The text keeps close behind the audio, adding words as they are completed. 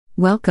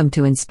Welcome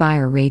to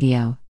Inspire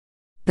Radio,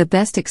 the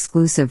best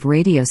exclusive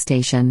radio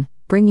station,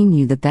 bringing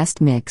you the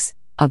best mix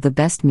of the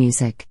best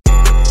music.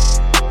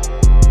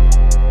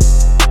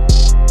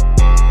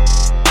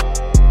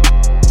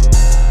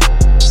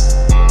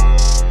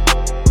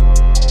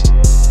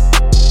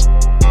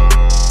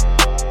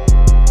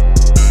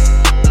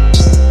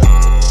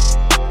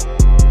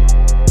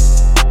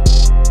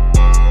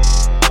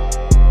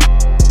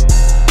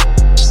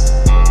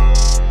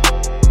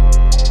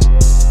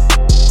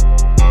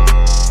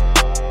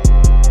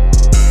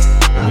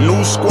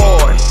 New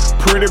squad,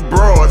 pretty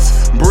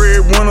broads,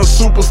 breadwinner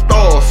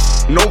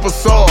superstars, no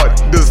facade,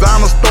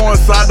 designer store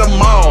inside the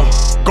mall,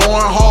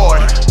 going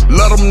hard,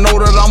 let them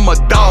know that I'm a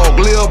dog,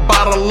 live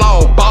by the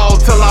law, ball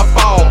till I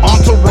fall,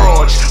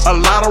 entourage, a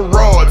lot of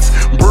rods,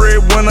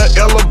 breadwinner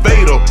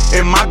elevator,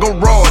 in my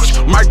garage,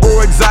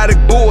 micro exotic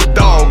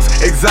bulldogs,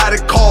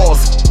 exotic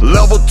cars,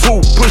 level 2,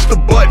 push the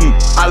button,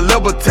 I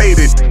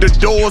levitated, the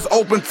doors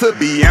open to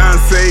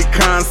Beyonce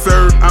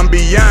concert, I'm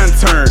beyond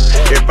turned,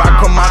 if I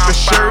come out the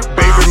shirt,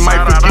 baby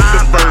might forget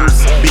the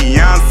verse,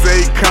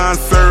 Beyonce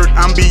concert,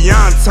 I'm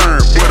beyond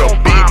turned, with a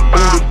big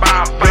booty,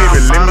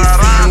 baby let me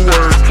see you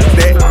work,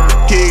 that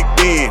kicked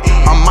in,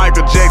 I'm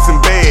Michael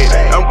Jackson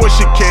bad, and what's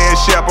your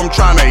cash app, I'm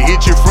tryna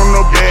hit you from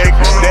the back,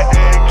 that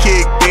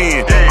kicked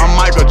in, I'm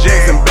Michael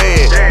Jackson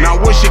bad, now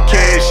what's your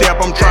cash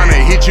app, I'm tryna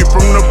hit you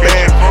from the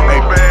back,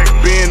 hey,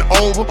 bend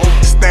over,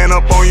 stand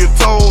up on your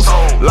toes,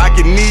 like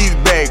your knees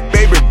back,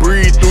 baby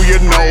breathe through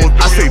your nose,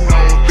 I say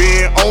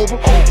bend over,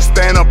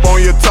 stand up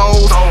on your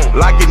toes,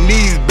 like your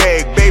knees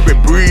back, baby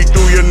breathe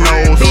through your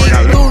nose.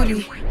 Big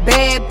booty,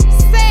 bad,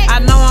 I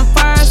know I'm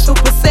fine,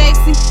 super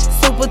sexy,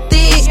 super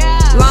thick,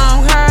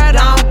 long hair,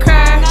 don't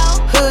care,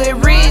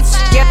 hood rich,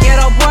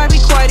 ghetto boy be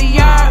quite a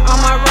yard on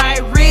my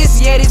right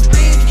wrist, yeah this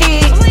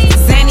hit,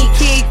 Zanny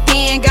kicked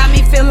in, got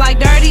me feel like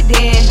Dirty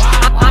Dan,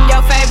 I'm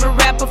your favorite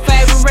rapper,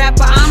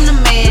 I'm the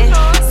man,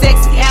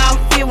 sexy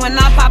outfit when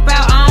I pop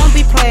out, I don't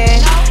be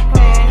playing,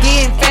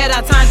 getting fed,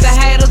 I turned the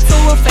hater to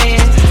a fan,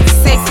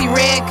 sexy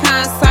red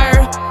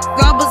concert,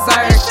 go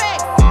berserk,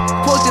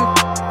 pulled them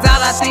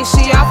out, I think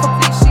she off a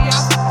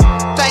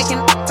faking,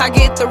 I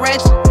get the red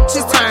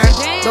she's turned,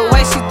 the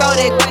way she throw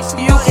that,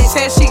 you can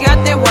tell she got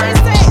that word.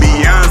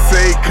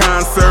 Beyonce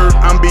concert,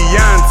 I'm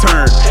beyond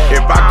turned,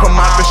 if I come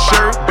out the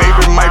shirt,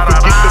 baby might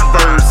forget the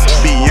verse,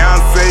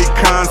 Beyonce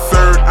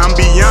concert, I'm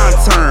beyond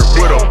turned,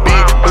 with a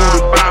big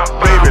booty,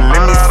 baby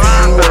let me see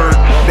you work,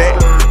 that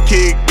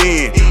kicked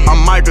in,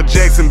 I'm Michael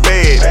Jackson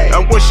bad,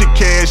 and what's your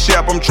cash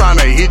app, I'm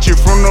tryna hit you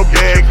from the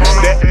back,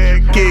 that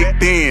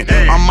kicked in,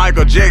 I'm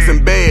Michael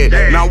Jackson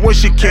bad, now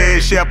what's your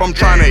cash app, I'm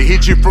tryna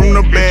hit you from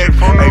the back,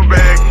 hey,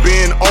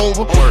 bend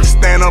over,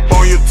 stand up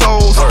on your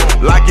toes,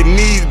 like your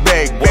knees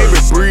back, baby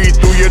breathe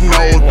through your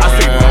nose, I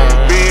say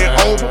bend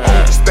over,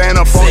 stand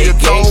up on your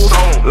toes,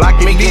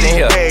 like your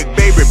knees back,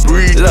 baby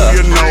breathe through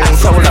your nose. I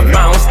told her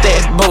bounce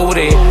that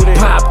booty,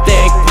 pop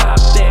that,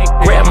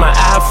 grab my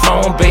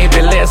iPhone,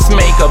 baby, let's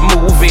make a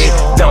movie.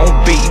 Don't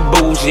be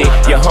bougie,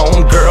 your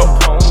homegirl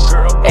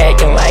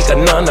acting like a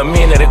nun. A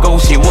minute ago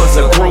she was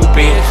a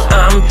groupie.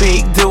 I'm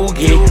Big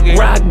Doogie,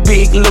 rock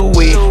Big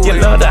Louie. You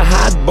love the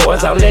hot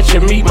boys, I'll let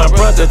you meet my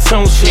brother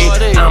Toon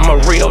shit. I'm a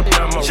real,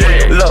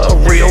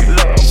 love real,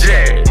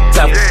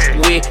 tough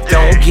with,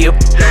 don't give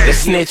the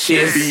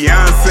snitches.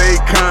 Beyonce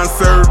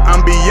concert,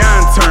 I'm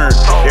beyond turned,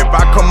 if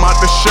I come out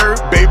the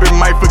shirt, baby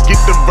might forget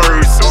the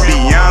verse,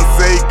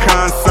 Beyonce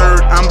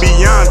concert, I'm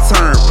beyond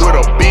turned, with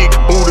a big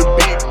booty,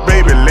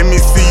 baby let me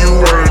see you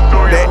work,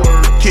 that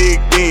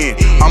kicked in,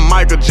 I'm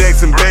Michael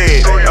Jackson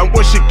bad, and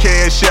what's your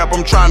cash app,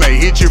 I'm tryna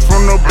hit you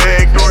from the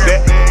back,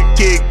 that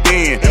kicked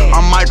in,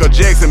 I'm Michael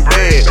Jackson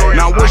bad,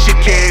 now what's your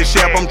cash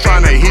app, I'm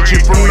tryna hit you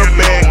from the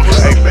back,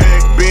 hey,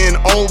 bend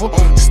over,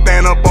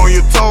 stand up on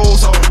your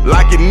toes,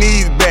 like your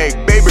knees back,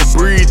 baby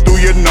breathe through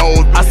your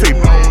nose, I say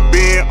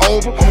bend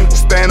over,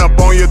 stand up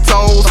on your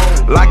toes,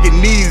 like your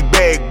knees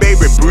back,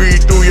 baby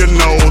breathe through your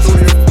nose.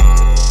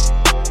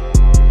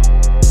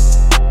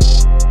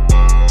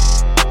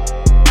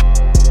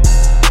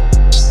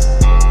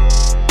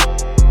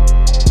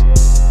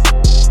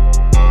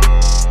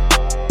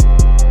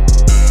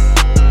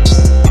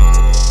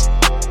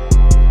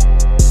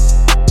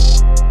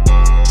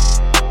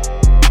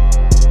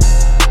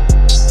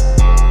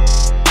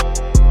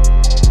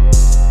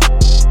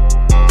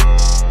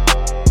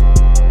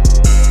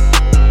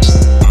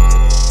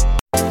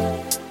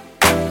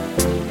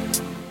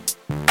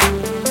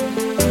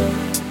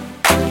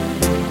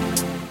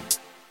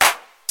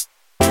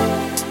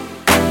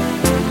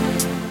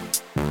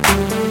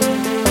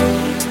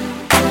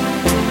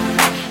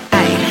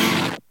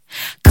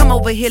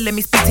 Here, let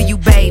me speak to you,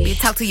 baby.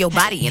 Talk to your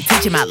body and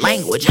teach you my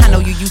language. I know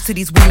you used to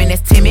these women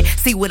that's timid.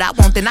 See what I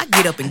want, then I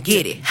get up and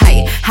get it.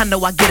 Hey, I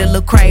know I get a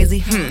little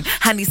crazy.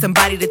 I need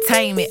somebody to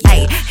tame it.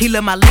 Hey, he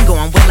love my lingo.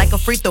 I'm wet like a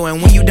free throw,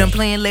 and when you done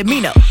playing, let me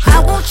know.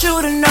 I want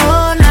you to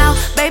know now,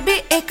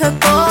 baby, it could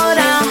go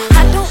down.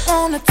 I don't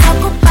wanna talk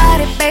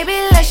about it, baby.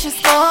 Let's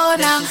just go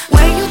now.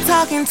 Where you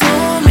talking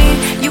to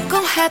me? You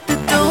gon' have to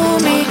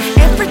do me.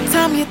 Every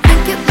time you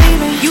think you're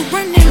leaving, you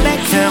running back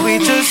to me.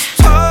 we just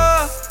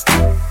talk?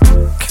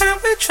 Can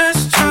we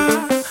just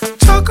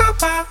talk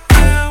about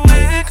where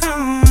we're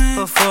going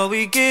before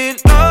we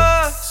get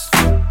lost?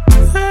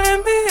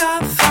 Let me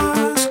our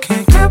thoughts.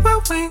 Can't get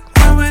what we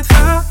want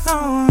without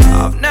knowing.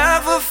 I've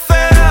never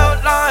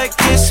felt like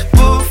this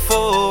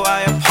before.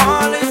 I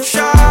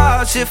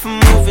apologize if I'm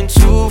moving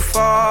too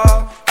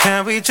far.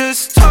 Can we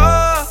just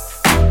talk?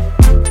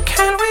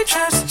 Can we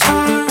just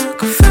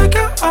talk?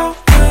 Figure out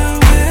where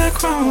we're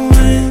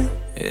growing.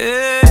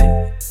 Yeah.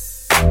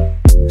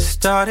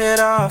 Started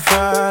off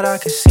right, I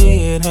can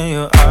see it in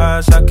your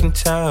eyes. I can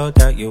tell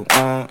that you're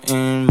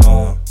wanting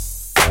more.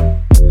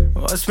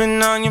 What's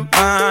been on your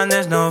mind?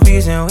 There's no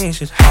reason we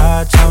should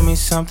hide. Tell me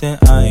something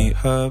I ain't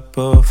heard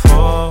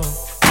before.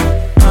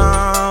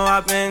 Oh,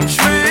 I've been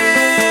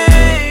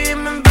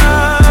dreaming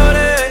about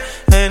it,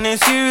 and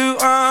it's you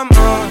I'm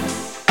on.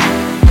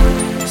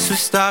 So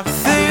stop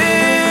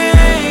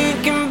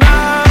thinking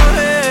about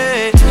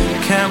it.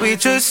 Can we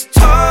just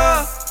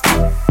talk?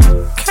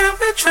 Can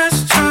we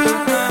just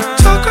talk?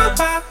 Talk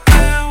about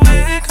where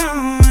we're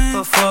going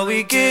before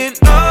we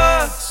get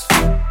lost.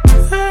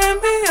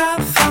 Let me our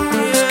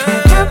thoughts.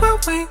 Can't get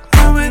what we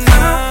want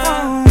without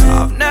knowing.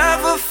 I've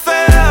never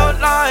felt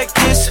like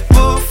this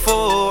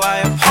before.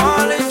 I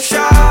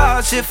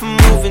apologize if I'm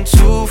moving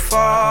too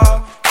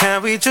far.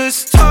 Can we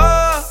just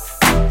talk?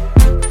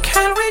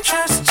 Can we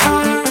just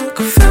talk?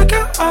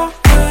 Figure out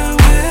where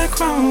we're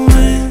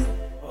growing.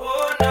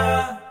 Oh,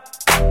 nah.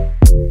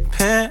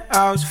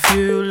 Penthouse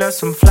view, left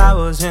some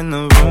flowers in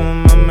the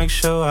room. I'll make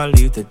sure I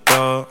leave the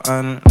door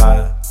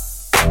unlocked.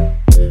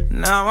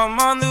 Now I'm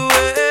on the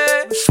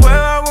way, swear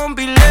I won't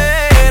be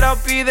late. I'll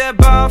be there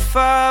by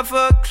 5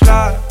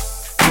 o'clock.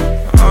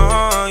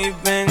 Oh,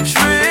 you've been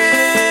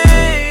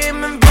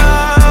dreaming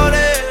about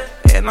it,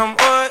 and I'm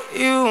what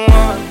you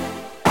want.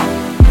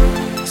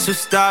 So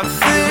stop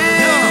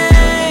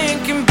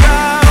thinking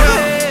about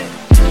it.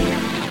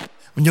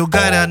 When your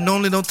guy that I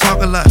normally don't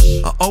talk a lot,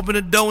 I open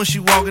the door when she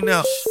walking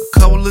out. A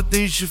couple of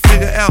things you should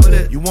figure out.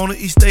 You wanna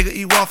eat steak or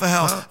eat Waffle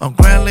House? I'm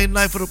grand late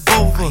night for the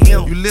both of us.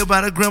 You live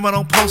by the gram, I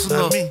don't post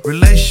enough.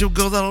 Relationship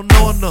goals, I don't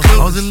know enough.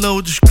 I was in love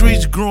with the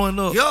streets growing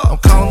up. I'm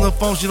calling her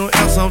phone, she don't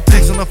answer. I'm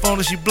texting her phone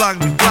and she blocked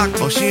me.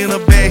 Oh, she in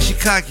her bag, she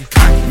cocky.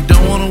 You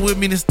don't want her with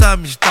me, then stop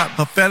me.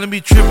 Her family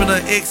be tripping,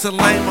 her ex a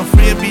lame. My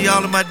friend be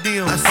all in my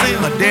DMs. I see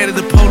him. My daddy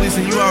the police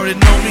and you already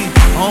know me.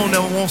 I don't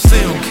never want to see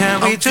him.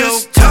 Can we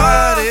just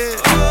talk?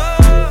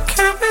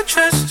 Can we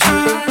just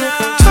talk?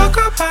 Talk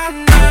about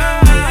where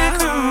we're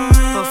going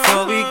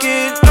before we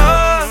get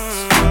lost.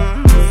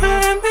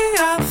 Let me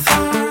our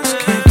thoughts.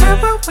 Can't get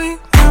what we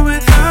want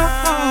without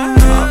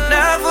knowing. I've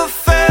never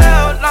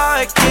felt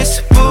like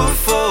this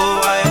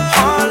before. I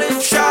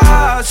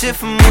apologize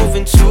if I'm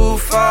moving too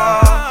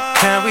far.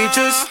 Can we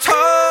just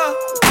talk?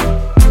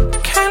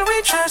 Can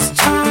we just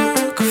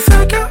talk?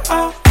 Figure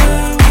out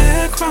where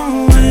we're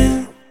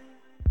growing.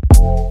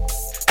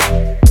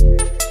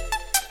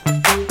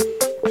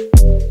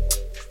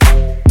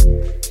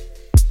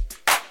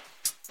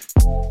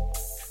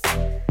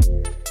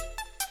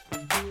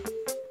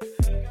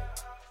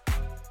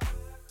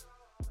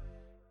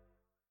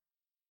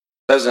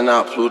 Pheasant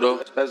out, Pluto.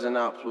 Pheasant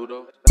out,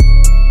 Pluto.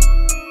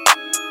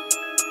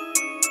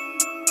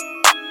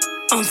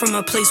 I'm from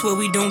a place where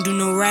we don't do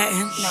no ratting.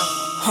 No.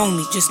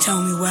 Homie, just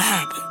tell me what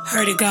happened.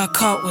 Heard it got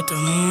caught with the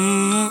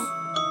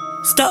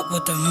stuck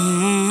with the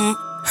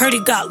Heard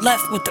it got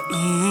left with the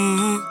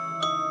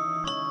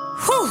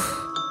Whew.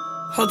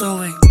 Hold on,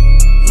 wait.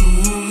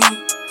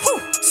 Whew.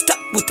 Stuck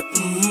with the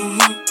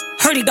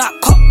Heard it got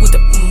caught with the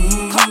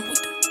caught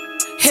with the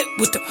hit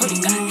with the Heard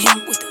it got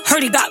hit with the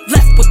Heard it got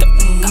left with the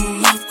got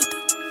left with the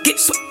get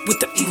swept with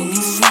the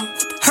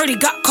Heard it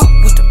got caught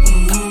with the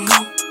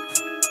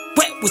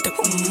wet with the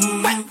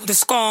wet with the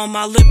scar on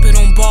my lip, it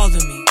don't bother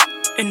me.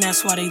 And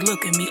that's why they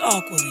look at me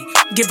awkwardly.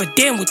 Give a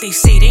damn what they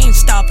say, they ain't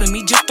stopping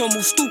me. Just don't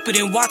move stupid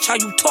and watch how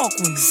you talk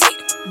with me. Say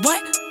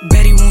what?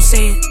 Betty won't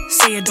say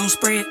it, don't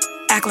spray it.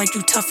 Act like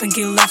you tough and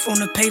get left on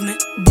the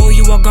pavement. Boy,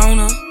 you a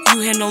goner, you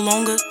here no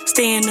longer.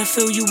 Stay in the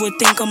field, you would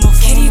think I'm a fool.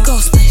 Kitty go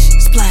splish,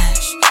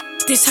 splash.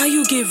 This how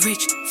you get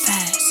rich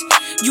fast.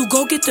 You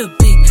go get the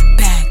big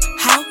bag.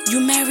 How? You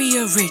marry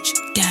a rich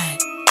dad.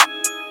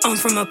 I'm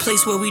from a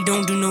place where we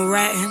don't do no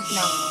ratting.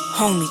 No.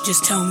 Homie,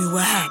 just tell me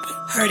what happened.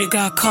 Heard it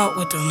got caught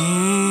with the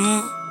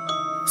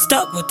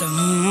stuck with the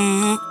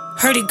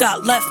Heard it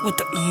got left with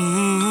the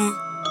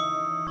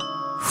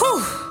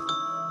Whew.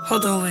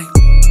 Hold on, wait.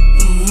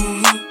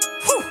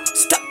 Whew.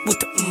 Stuck with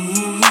the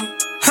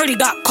Heard it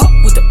got caught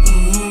with the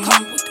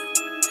caught with the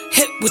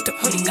hit with the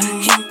Heard it got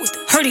hit with the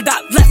Heard it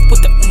got left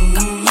with the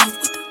got left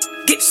with the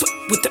get swept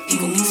with the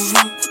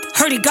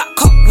Heard it got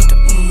caught with the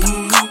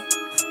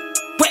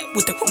wet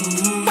with the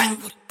wet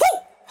with the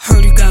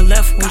Heard it got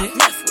left with it.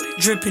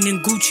 Drippin' in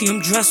Gucci, I'm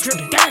dressed with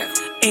it.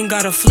 Ain't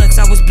got a flex,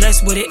 I was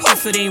blessed with it.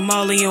 If it ain't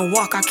Molly and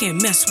Walk, I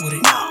can't mess with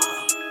it.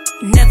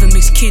 Never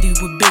mix kitty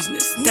with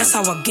business. That's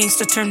how a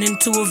gangster turned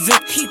into a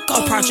Vic.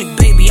 A project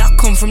baby, I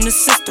come from the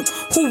system.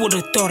 Who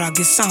would've thought I'd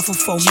get signed for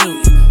 4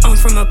 million? I'm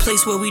from a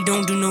place where we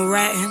don't do no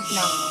ratting.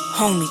 No.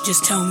 Homie,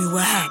 just tell me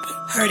what happened.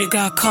 Heard he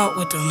got caught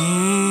with the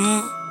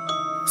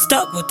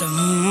stuck with the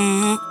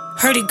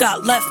Heard he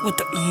got left with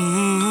the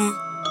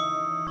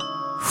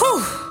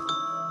Whew.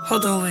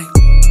 Hold on, wait.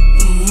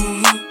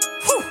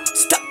 Whew.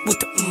 Stuck with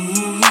the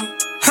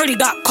Heard he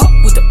got caught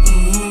with the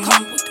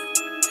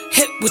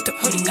hit with the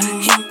Heard he got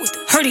hit with the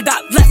Heard he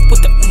got left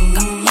with the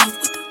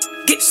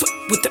get swept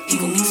with the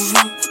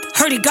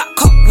Heard he got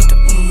caught with the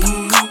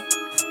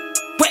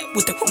wet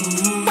with the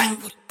wet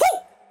with the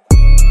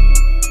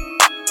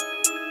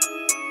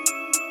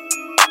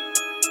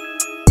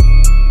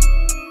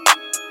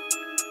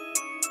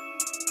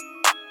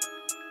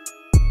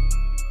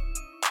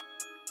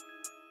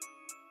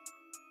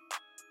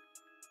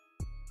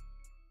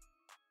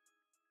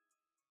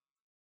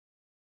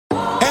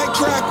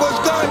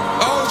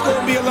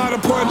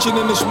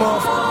In this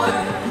month,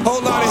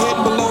 whole lot of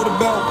hitting below the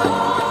belt.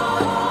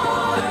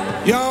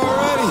 Y'all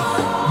ready?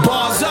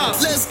 Bars up,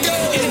 let's go.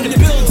 In the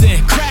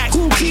building, crack.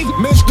 Who keep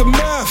Mr.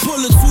 Meth?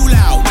 Pull it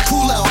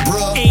cool out,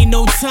 bro. Ain't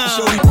no time.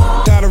 Show you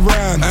that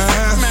around.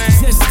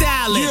 Just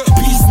styling,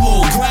 beast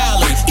mode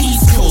growling,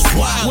 East Coast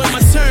wild. When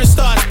my turn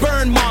starts,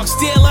 burn marks,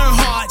 still earn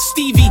hard.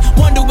 Stevie,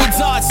 wonder with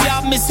darts,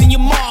 y'all missing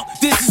your mark.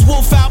 This is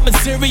wolf out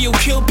material,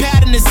 kill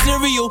pattern and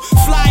cereal.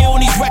 Fly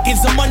on these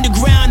records, I'm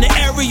underground and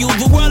aerial.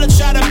 The world will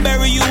try to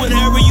bury you and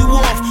hurry you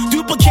off.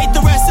 Duplicate the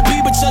recipe,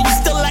 but yo, you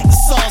still like the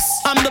sauce.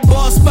 I'm the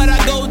boss, but I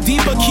go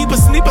deeper, keep a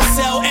sleeper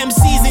cell.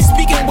 MCs ain't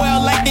speaking well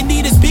like they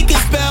need a speaking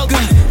spell.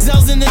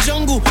 Zells in the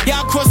jungle,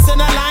 y'all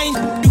crossing the line.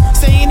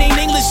 Saying ain't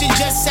English, it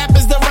just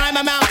sappers the rhyme,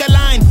 I'm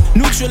alkaline.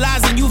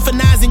 Neutralizing,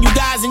 euthanizing you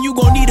guys, and you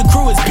gon' need a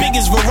crew as big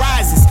as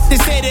Verizon's. They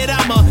say that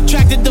I'm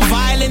attracted to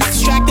violence,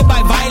 distracted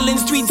by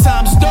violence. 3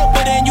 times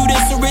doper than you,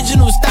 this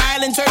original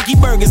style and turkey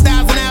burgers,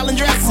 Thousand Island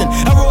dressing.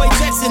 A Roy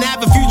Jetson,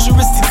 have a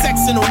futuristic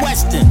sex in a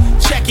western.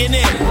 Checking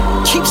in.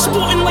 Keep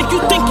sporting like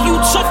you think you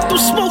tough.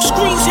 Those smoke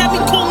screens have me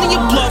calling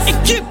your bluff. And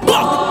get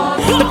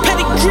bucked. The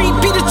pedigree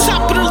be the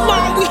top of the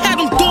line. We had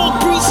them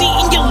dog breeze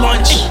eating your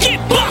lunch. And get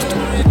bucked.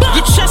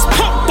 Your chest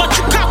pumped, but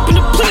you copping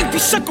the plea. Be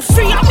sucker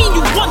free, I mean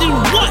you running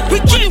what? We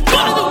get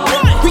bucked.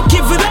 We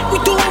give it up, we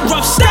doing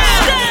rough style.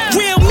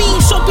 Real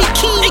mean, so be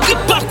keen and get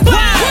bucked.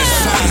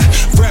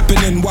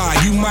 Reppin' NY,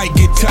 you might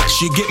get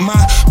touched. You get my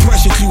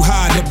pressure too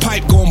high, the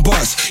pipe gon'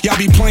 bust. Y'all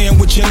be playing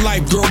with your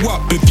life, grow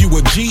up. If you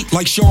a G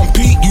like Sean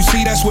Pete, you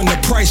see that's when the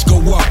price go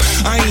up.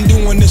 I ain't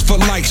doing this for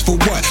likes, for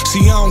what?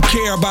 See, I don't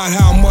care about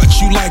how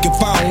much you like if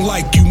I don't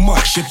like you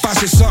much. If I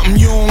say something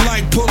you don't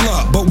like, pull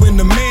up. But when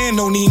the man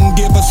don't even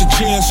give us a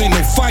chance, ain't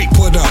no fight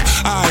put up.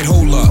 Alright,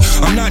 hold up.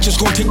 I'm not just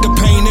gonna take the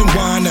pain and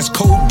wine that's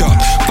cold up.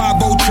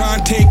 5-0 try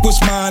and take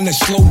what's mine,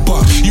 that's slow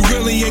buck. You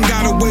really ain't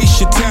gotta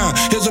waste your time.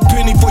 Here's a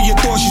penny for your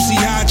thoughts, you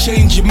see how I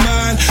change your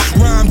mind.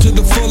 Rhyme to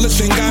the fullest,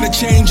 ain't gotta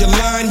change your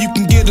line. You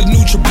can get a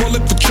neutral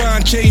bullet for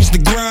trying to change the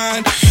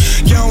grind.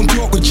 Y'all don't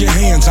talk with your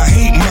hands, I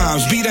hate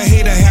mimes. Beat a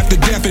hater half to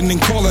death and then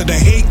call it a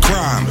hate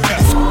crime.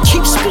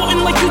 Keep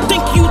sporting like you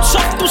think you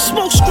tough. Those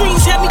smoke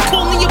screens have me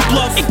calling your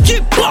bluff. And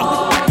get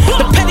bucked.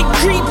 The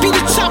pedigree be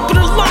the top of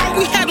the line.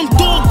 We had them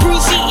dog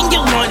breeze eating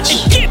your lunch.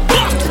 And get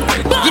bucked.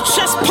 Your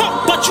chest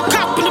pumped, but you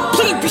copping the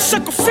plea. Be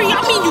sucker free,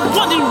 I mean you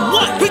running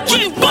what? We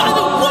get bucked.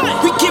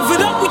 We give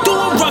it up, we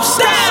doing rough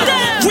style.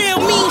 Real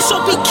mean,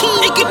 so be keen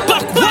and get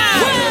bucked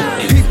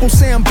wild. People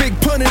say I'm Big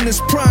Pun in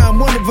his prime,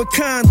 one of a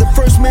kind. The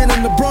first man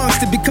in the Bronx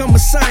to become a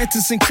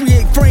scientist and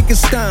create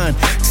Frankenstein.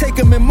 Take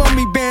him in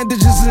mummy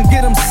bandages and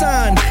get him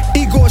signed.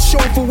 Igor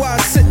chauffeur while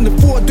I sit in the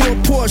 4-door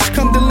Porsche.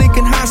 Come to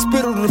Lincoln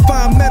Hospital to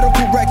find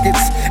medical records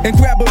and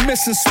grab a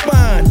missing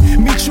spine.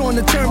 Meet you on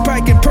the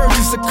turnpike and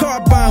purchase a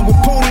carbine with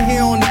pony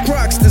hair on the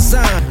Crocs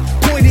design.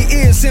 Pointy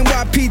ears,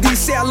 NYPD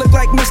say I look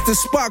like Mr.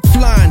 Spock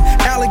flying.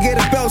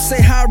 Alligator belt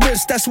say high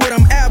risk, that's what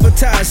I'm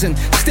advertising.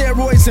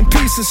 Steroids and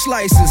pizza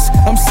slices.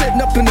 I'm sitting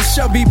up in the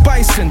Chevy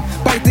Bison.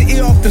 Bite the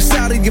ear off the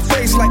side of your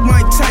face like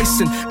Mike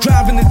Tyson.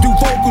 Driving to do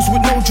vocals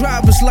with no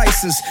driver's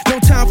license. No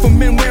time for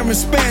men wearing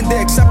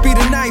spandex, I be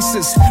the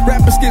nicest.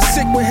 Rappers get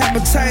sick with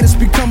hepatitis,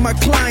 become my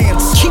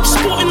clients. Keep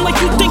sporting like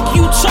you think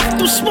you tough.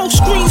 Those smoke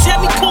screens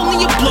have me calling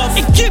your bluff.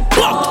 And get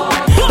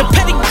bucked. The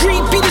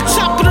pedigree be the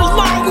top of the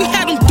line. We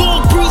had them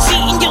dog breeze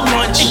eating your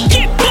lunch. And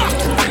get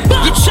bucked.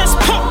 Your chest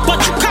pumped, but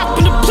you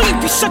copping the plea.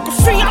 Be sucker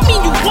free, I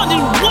mean you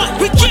running what?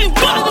 We get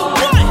bucked.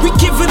 We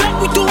give it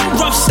up, we doing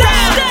rough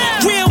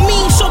style. Real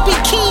mean, so be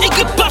keen and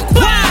get bucked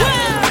wild.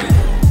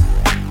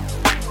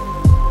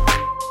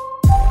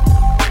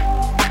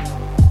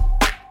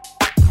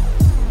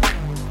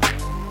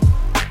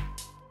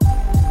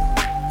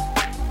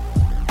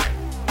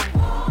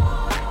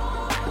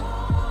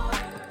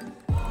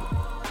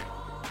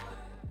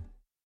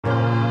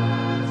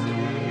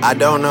 I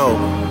don't know.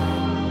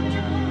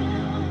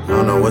 I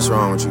don't know what's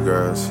wrong with you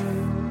girls.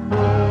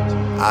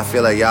 I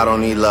feel like y'all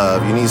don't need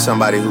love. You need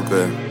somebody who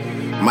could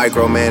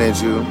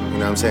micromanage you, you know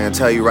what I'm saying?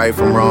 Tell you right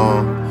from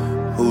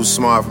wrong, who's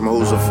smart from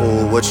who's a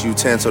fool, which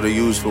utensil to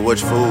use for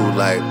which food.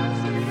 Like,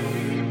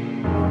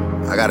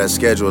 I got a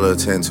schedule to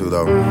attend to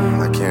though.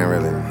 I can't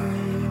really.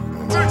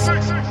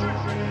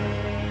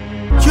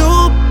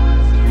 You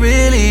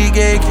really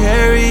get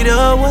carried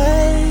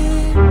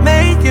away,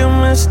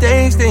 making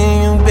mistakes,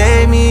 then you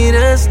beg me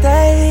to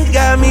stay.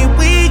 Got me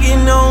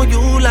wigging on you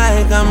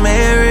like I'm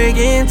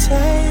arrogant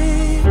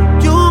tape.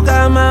 You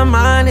got my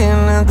mind in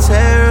a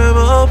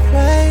terrible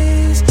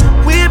place.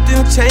 Whipped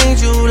and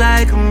changed you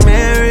like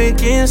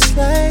American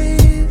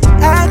slave.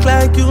 Act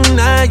like you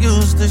not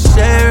used to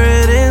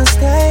Sheridan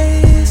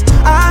stays.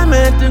 I'm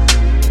at the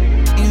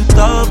you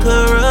thought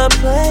could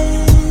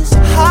replace.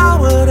 How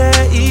were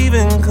there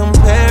even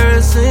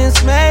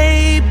comparisons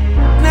made?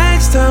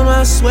 Next time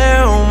I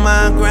swear on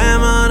my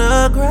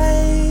grandmother's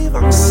grave,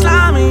 I'm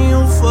sliming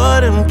you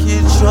for them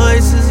kid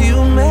choices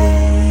you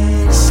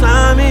made.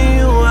 Sliming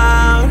you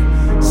out,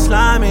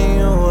 sliming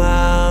you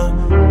out,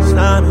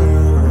 sliming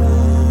you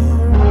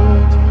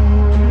out.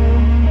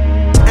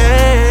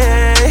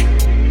 Hey,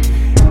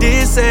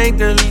 this ain't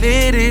the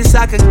latest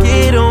I could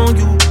get on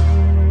you.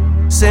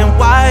 Send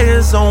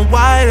wires on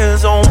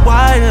wires on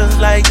wires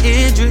like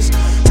Idris.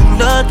 You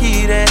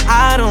lucky that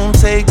I don't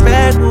take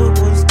back what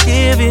was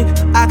given.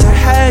 I could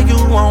have you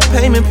on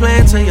payment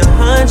plan till you're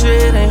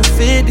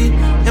 150.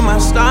 And my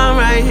star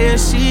right here,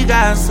 she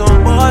got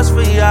some bars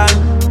for y'all.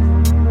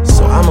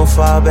 So I'ma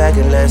fall back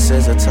unless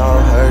it's a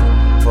tall hurt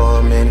for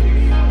a minute.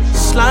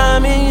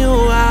 Sliming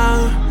you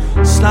out,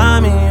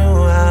 sliming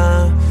you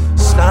out,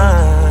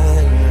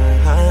 sliming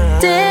you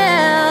out.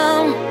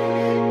 Damn,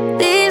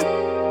 these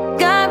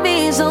got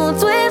me so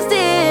twisted.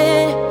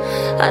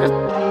 I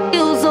done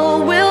you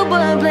so real,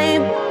 but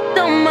blame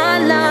on my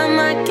line.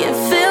 I can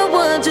feel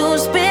what you're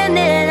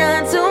spinning.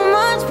 Not too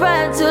much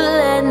pride to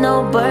let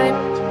no burn.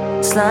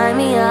 Slide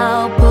me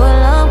out, pull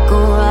up, go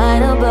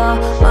right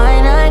about.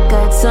 Mine, I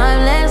got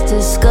time, let's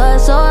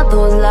discuss all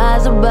those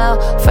lies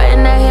about.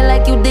 Friend out here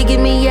like you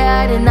digging me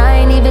out, and I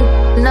ain't even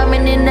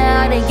numbing it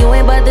out. And you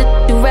ain't about to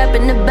do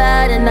rapping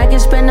about, and I can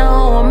spend the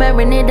whole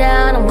wearing it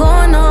down. I'm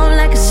going home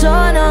like a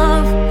sort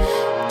of.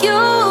 You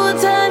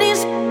tell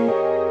these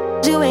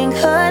you ain't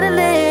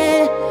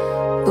cuddling,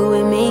 but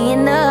with me you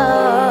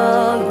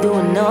know,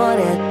 doing all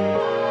that.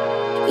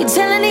 You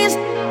telling these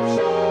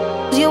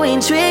you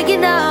ain't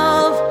tricking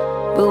off,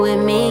 but with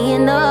me you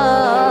know,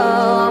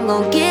 I'm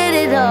gon' get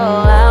it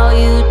all. How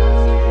you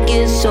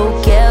get so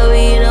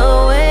carried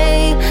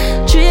away,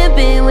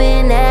 tripping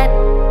when that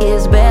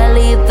is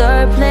barely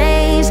third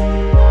place.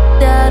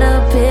 Out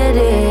of pity,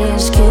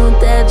 it's cute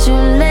that you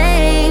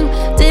lame.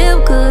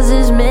 Dip cause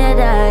it's mid,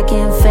 I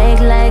can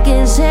fake like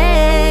it's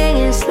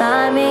hanging.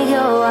 Slime me you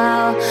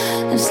out,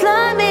 and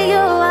slime me you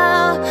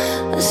out,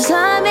 and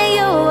slime me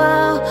you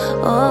out.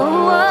 Oh,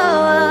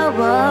 oh,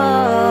 oh,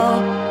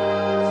 oh.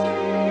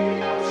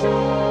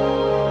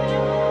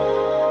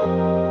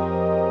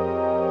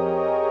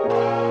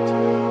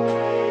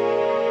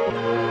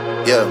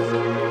 Yeah.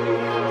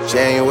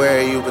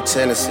 January, you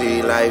pretend to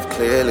see life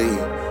clearly,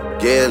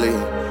 gaily.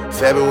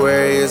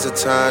 February is a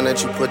time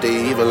that you put the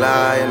evil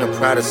eye and the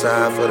pride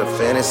aside for the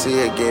fantasy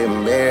of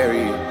getting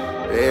married.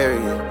 Very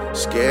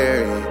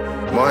scary.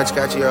 March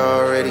got you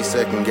already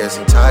second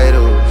guessing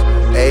titles.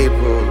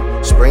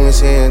 April, spring is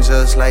here and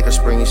just like a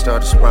spring you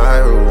start to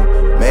spiral.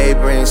 May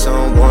bring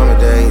some warmer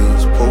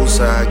days,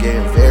 poolside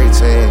getting very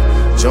tan.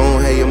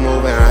 June, hey, you're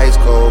moving ice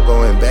cold,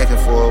 going back and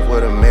forth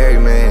with a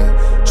married man.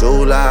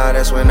 July,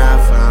 that's when I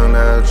found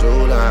out.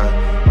 July,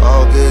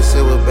 August,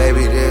 it was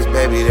baby this,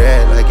 baby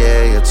that, like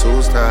yeah, your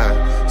two's tied.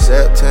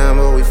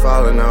 September, we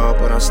falling off,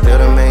 but I'm still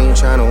the man you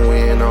tryna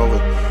win over.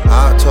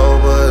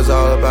 October is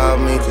all about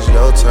me, cause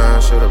your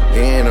turn should've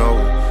been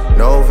over.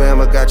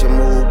 November got your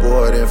mood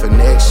board in for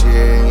next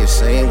year and you're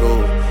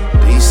single.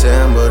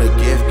 December, the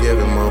gift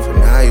giving month, and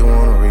now you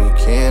wanna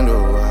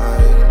rekindle.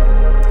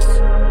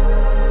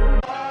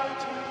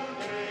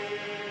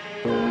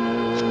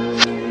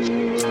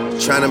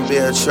 Tryna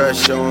build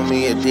trust, showing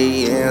me your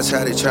DMs,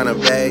 how they tryna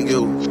bag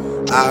you.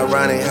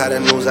 Ironic how the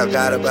news I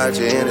got about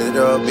you ended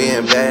up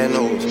being bad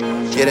news.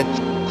 Get it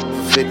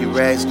for 50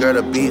 racks, girl,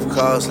 the beef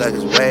costs like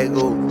it's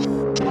Wagyu.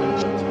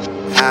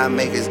 I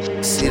make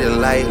it see the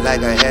light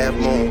like a half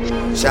moon.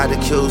 Shot to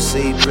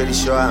QC, pretty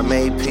sure I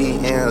made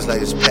PMs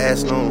like it's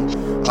past noon.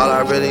 All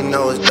I really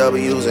know is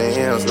W's and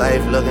M's,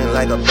 life looking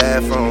like a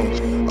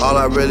bathroom. All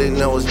I really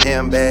know is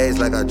handbags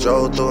like I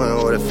drove through and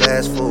ordered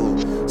fast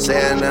food.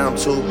 Saying that I'm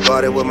too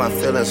guarded with my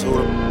feelings, who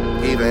the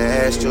even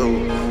asked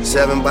you?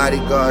 7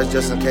 bodyguards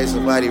just in case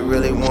somebody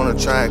really wanna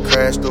try and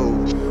crash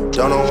through.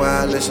 Don't know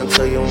why I listen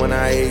to you when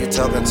I hear you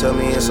talking to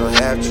me in some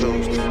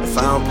half-truths. If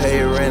I don't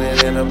pay rent,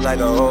 it end up like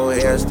a whole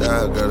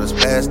hairstyle, girl, it's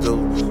past due.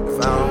 If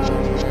I don't...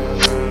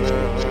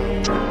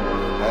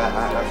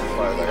 That's as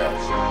far as I got.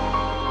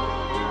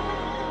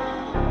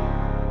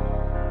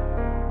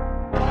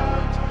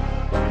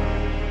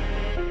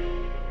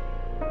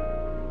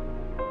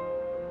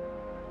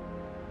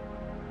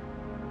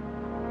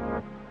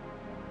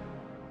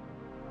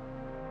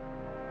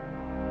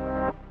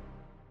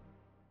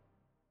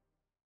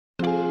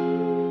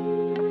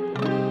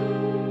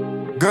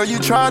 Girl, you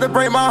tried to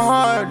break my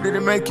heart. Did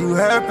it make you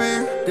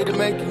happy? Did it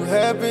make you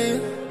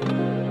happy?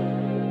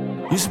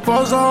 You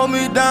supposed to hold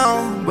me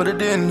down, but it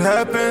didn't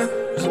happen.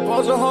 You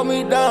supposed to hold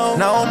me down,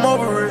 now I'm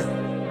over it.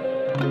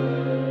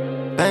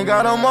 Thank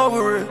God I'm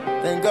over it,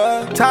 thank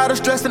God. Tired of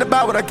stressing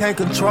about what I can't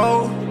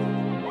control.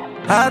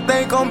 I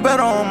think I'm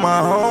better on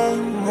my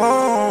own.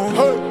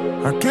 Hey.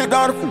 I kicked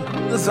all the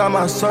f***ers out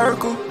my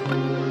circle.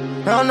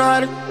 I don't know how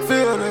to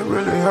feel, they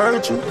really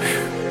hurt you.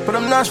 But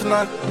I'm not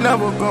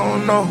never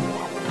gonna know.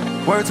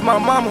 Word to my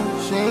mama,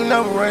 she ain't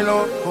never rain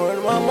no. Word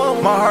to my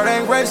mama, my heart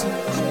ain't racing,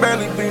 it's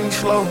barely beating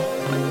slow.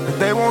 If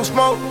they won't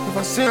smoke, if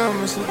I see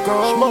them, it's a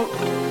go. Smoke,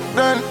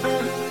 then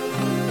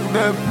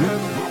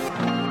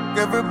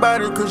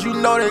everybody, cause you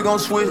know they gon'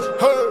 switch.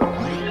 Hey.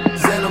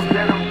 Send them,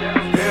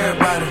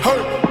 everybody.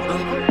 Hey.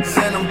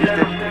 Send them,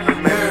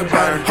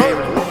 everybody. Hey.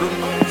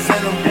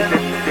 Send them,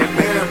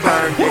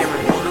 everybody.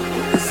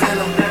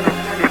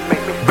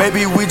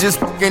 Baby, we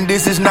just f***ing,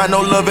 this is not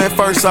no love at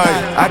first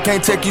sight. I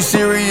can't take you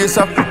serious,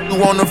 I f***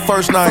 you on the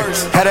first night.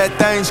 Had that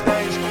thing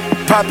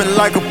popping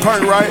like a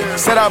perk, right?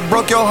 Said I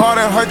broke your heart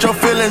and hurt your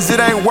feelings, it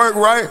ain't work,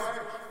 right?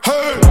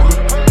 Hey!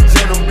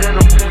 Send them,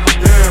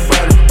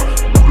 everybody.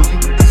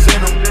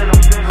 Send them,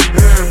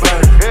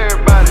 everybody.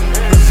 Everybody.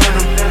 Send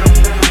them,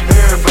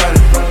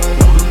 everybody.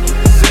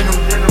 Send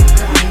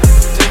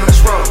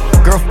them,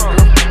 girl,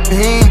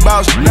 he ain't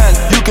bout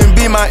nothing. You can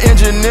be my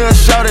engineer,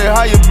 shout it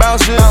how you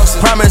bounce it.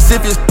 Promise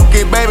if you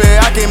it, baby,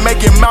 I can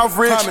make your mouth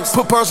rich.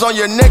 Put purse on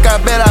your neck,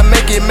 I bet I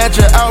make it match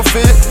your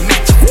outfit.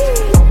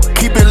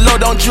 Keep it low,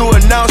 don't you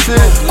announce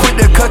it. Quit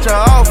to cut you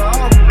off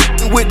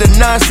with the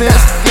nonsense.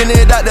 Getting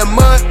it out the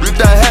mud,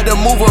 I had to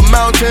move a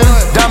mountain.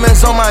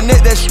 Diamonds on my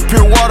neck, that shit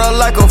pure water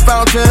like a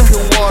fountain.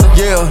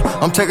 Yeah,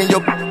 I'm taking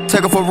your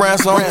take her for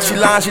ransom. She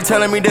lying, she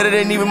telling me that it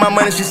ain't even my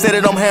money. She said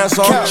it, I'm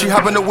handsome. She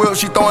hopping the wheel,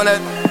 she throwing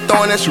that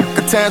shit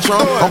a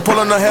tantrum. I'm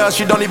pulling her hair,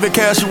 she don't even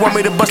care. She want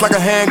me to bust like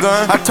a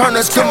handgun. I turn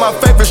her to my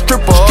favorite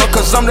stripper,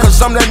 cause I'm the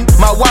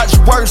my watch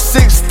worth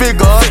 6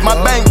 figures. My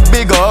bank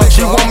bigger.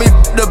 She want me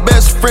the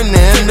best friend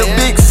and the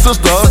big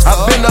sister. I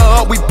bend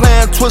her up, we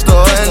playing Twister,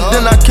 and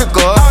then I kick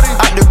her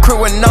out the crib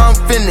when I'm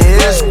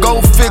finished.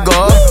 Go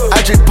figure.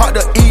 I just popped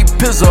the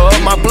pizza,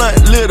 my blunt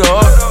lit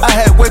up. I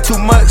had way too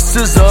much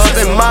scissor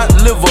in my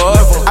liver.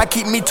 I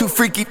keep me too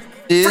freaky,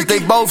 they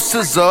both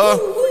scissor.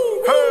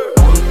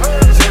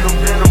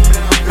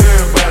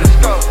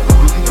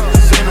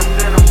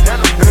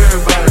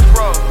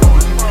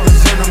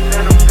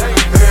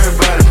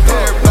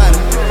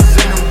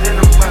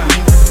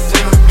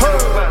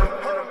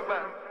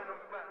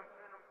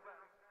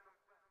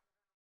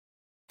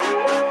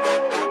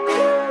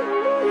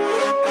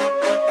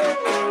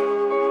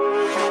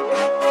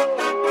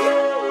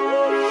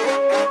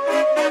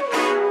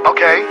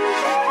 Okay.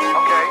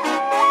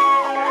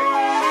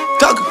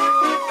 Tugger.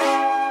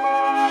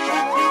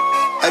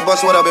 Hey,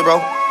 boss, what up, bro?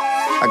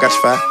 I got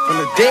you 5. From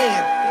the dead.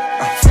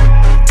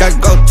 Gotta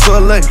go to a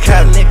little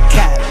Cali.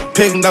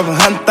 Picking up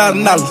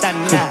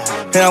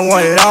 $100,000. And I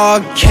want it all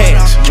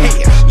cash.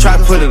 Try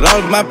to put it all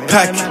in my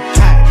pocket.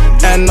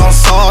 And no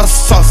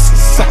sauce.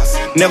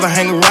 Never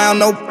hang around,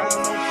 no.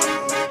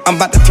 I'm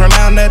about to turn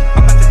down that.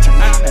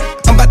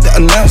 I'm about to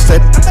announce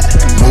that.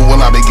 Move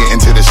when I be getting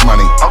to this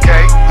money.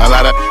 Okay. A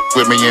lot of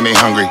with me and they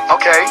hungry.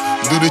 Okay.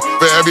 Do this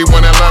for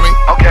everyone that love me.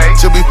 Okay.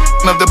 Till we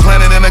up the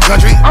planet and the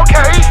country.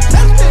 Okay.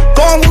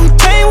 Going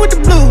Wu-Tang with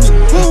the blues.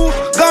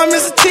 Going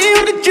Mr. T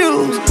with the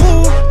Jews.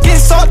 Getting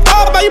so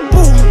thought by your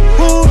boo.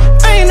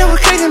 I ain't never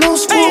kicking no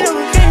spoon.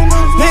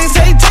 Niggas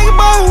say take it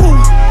by who?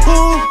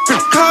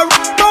 Car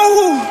on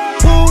who?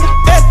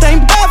 That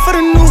thing bad for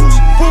the news.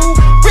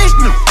 Rich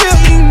nigga feel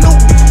you know.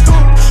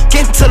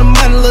 Get to the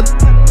money, look.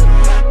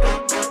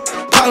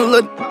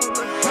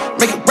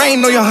 Make it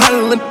rain on your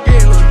honey,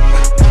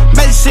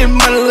 magic shit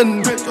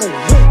money,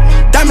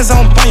 diamonds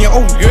on banya,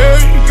 oh yeah.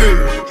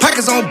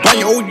 Pockets on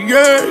banya, oh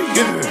yeah.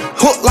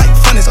 Hook like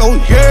funnies, oh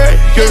yeah.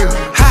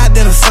 Higher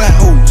than the sun,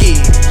 oh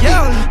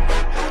yeah.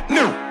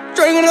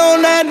 Drinking all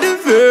night the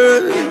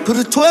verse. Put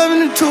a 12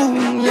 in the 2,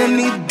 you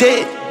need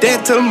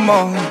dead till the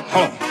morning.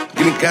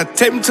 You gotta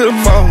take me to the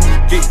mall.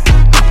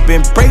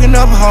 Been breaking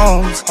up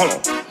homes.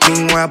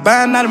 Meanwhile,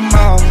 buying out the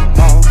mall.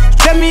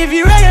 Tell me if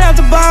you ready out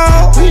the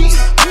ball.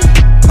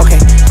 Okay,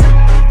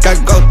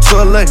 gotta go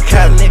to a little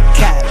Cali.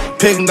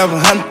 Picking up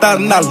 $100,000.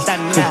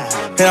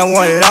 And I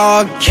want it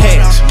all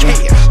cash.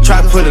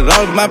 Try to put it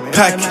all in my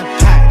pocket.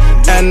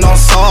 And no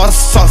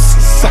sauce.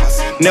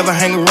 Never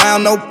hang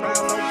around, no.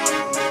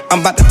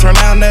 I'm about to turn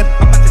down that.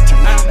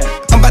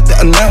 I'm about to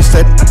announce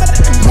that.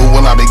 Move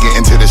when I be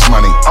getting to this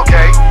money.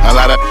 Okay. A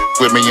lot of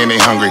with me and they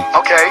hungry.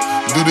 Okay.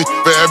 Do this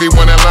for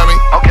everyone that love me.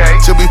 Okay.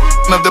 Till we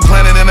up the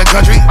planet and the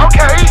country.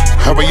 Okay.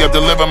 Hurry up,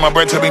 deliver my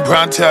bread to me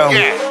pronto.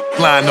 Yeah.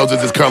 Flying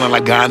noses is curling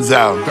like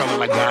Gonzo.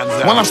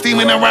 While I'm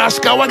steaming in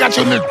Roscoe, I got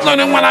you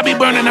learning while I be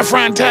burning the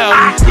frontal.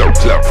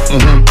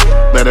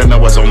 Better know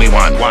it's only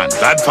one.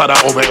 Godfather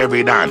over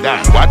every dime.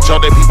 Watch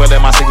all the people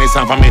that my sickness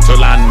time from me to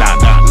London.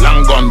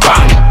 Long gone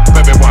bang,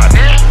 everyone.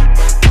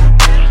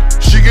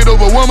 She get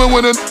overwhelming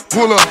when a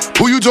pull up.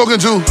 Who you talking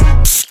to?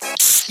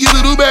 You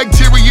little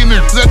bacteria in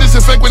there. That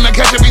disinfect when I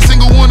catch every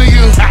single one of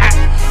you.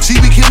 She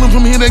be killing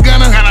from here to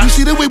Ghana. You see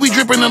see the way we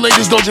drippin', the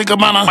ladies don't drink a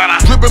mana.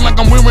 Drippin' like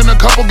I'm wearing a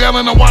couple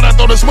gallon of water.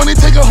 Throw this money,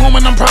 take it home,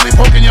 and I'm probably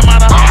poking your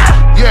mana.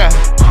 Yeah,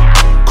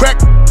 crack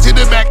to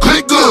the back,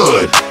 click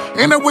good.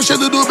 And I wish a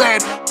little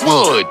bad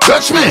would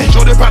touch me.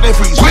 Show them how they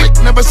freeze quick.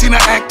 Never seen her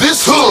act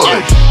this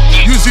hood.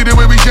 You see the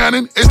way we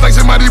shining? It's like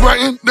somebody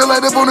writing. The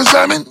light up on his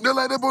diamond. The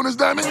light up on his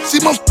diamond. See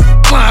most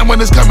flying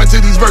when it's coming to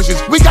these verses.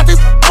 We got this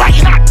right.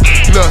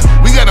 Look,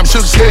 we got them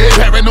shook head,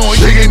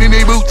 paranoid, shaking in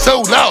their boots.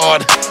 So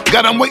Lord,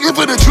 got them waiting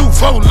for the truth.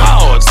 Oh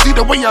Lord, see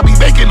the way I be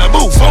making the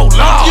booth. Oh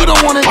Lord, you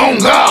don't want it. Oh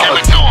God,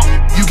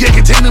 you can't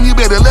contain them. You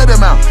better let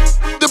them out.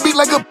 The beat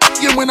like a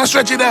and when I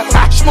stretch it out.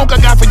 Smoke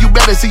I got for you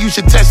better, so you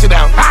should test it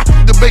out.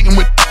 Debating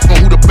with on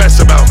who the best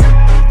about.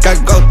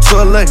 Gotta go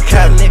to a little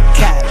cabin,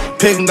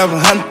 picking up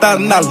 $100,000,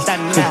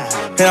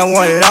 and I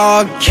want it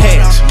all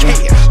cash.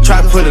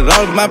 Try to put it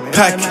all in my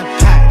pocket,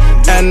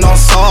 and on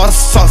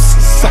sauce.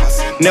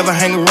 Never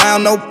hang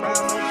around, no.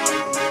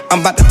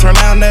 I'm about to turn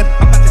down that.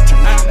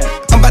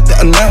 I'm about to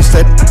announce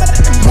that.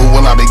 Move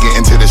when I be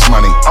getting to this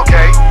money.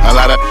 Okay. A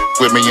lot of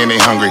with me and they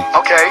hungry.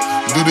 Okay.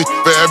 Do this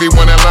for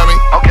everyone that love me.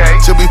 Okay.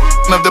 Till we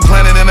up the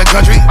planet and the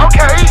country.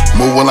 Okay.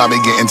 Move when I be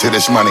getting to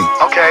this money.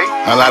 Okay.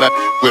 A lot of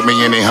with me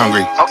and they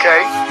hungry.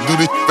 Okay. Do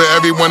this for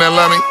everyone that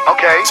love me.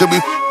 Okay. Till we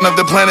up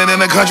the planet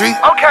and the country.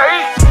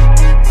 Okay.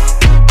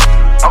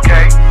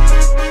 Okay.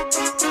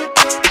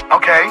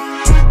 Okay.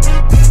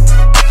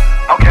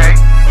 Okay.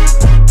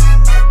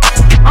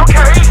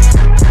 Okay.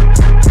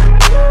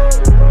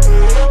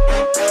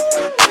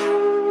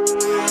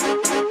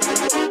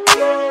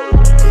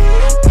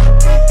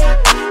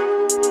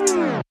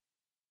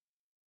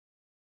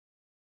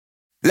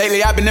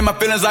 Lately I've been in my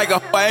feelings like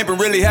I ain't been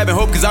really having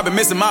hope cause I've been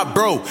missing my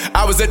bro.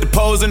 I was at the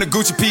polls in the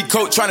Gucci P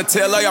coat trying to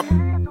tell all y'all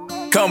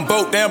come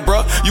vote, damn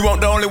bro. You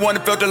weren't the only one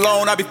that felt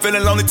alone. I be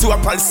feeling lonely too, I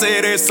probably say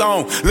it every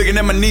song. Looking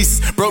at my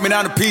niece, broke me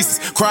down to pieces.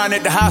 Crying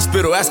at the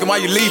hospital, asking why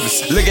you leave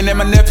us. Looking at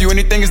my nephew and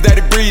he think his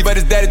daddy breathe, but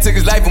his daddy took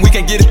his life and we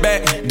can't get it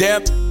back.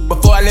 Damn,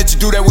 before I let you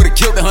do that, would've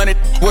killed the 100.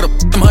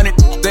 Would've them 100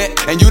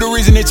 that. And you the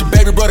reason that your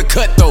baby brother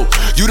cut though.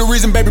 You the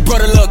reason baby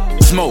brother look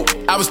smoke.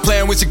 I was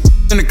playing with your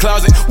in the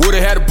closet. Would've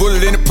had a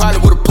bullet in the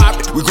pilot, would've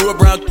popped it. We grew up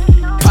around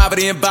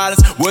poverty and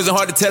violence. Wasn't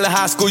hard to tell in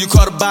high school you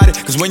caught a body.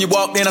 Cause when you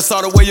walked in, I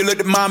saw the way you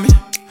looked at mommy.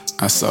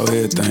 I saw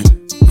everything,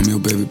 I'm your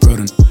baby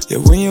brother. Yeah,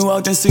 when you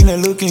walked in, seen that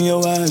look in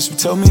your eyes. You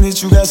told me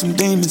that you got some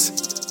demons.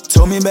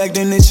 Told me back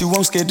then that you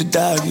won't scared to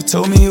die. You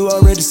told me you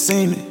already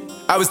seen it.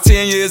 I was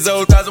 10 years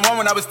old, 2001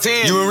 when I was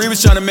 10. You and Ree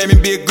was trying to make me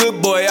be a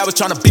good boy. I was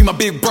trying to be my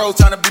big bro,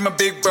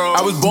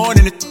 I was born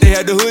in it, they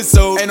had the hood,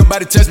 so ain't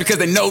nobody touch me cause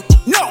they know.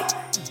 No!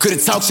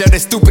 Couldn't talk shit, that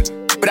stupid.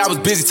 But I was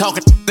busy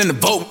talking in the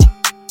vote.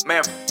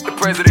 Man, the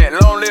president,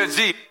 long live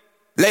G.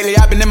 Lately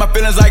I've been in my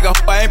feelings like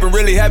I ain't been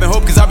really having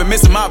hope cause I've been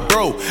missing my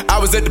bro. I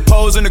was at the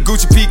polls in the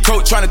Gucci P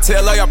coat trying to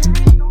tell all y'all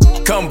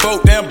come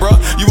vote, damn bro.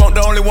 You weren't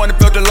the only one that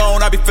felt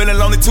alone. I be feeling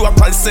lonely too, I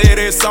probably say it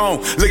every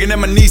song. Looking at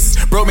my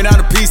nieces, broke me down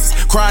to pieces.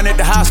 Crying at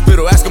the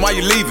hospital, asking why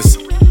you leave us.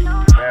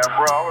 Man,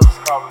 bro, I was just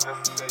calling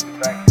just to say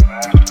thank you,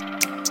 man.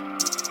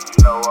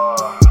 You know,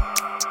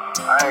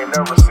 I ain't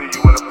never see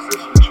you in a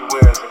position that you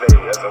in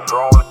today. As a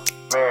grown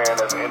man,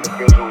 as an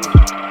individual,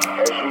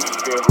 as you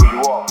just being who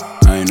you are.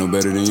 I ain't no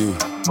better than you.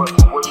 But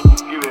for what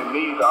you've given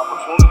me the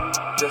opportunity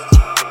just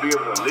to be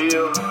able to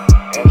live,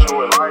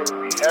 enjoy life,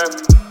 be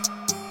happy,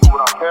 do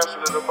what I'm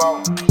passionate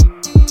about.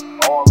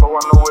 Although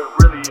I know it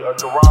really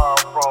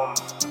derived from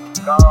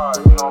God,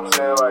 you know what I'm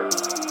saying? Like,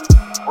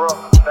 bro,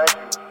 thank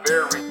you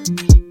very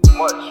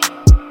much.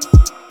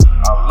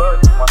 I love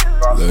you, my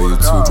God. Love you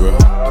too, bro. You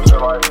know what I'm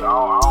saying? Like, I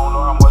don't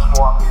know how much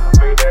more I can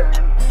say that.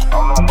 I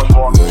don't know how much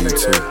more I can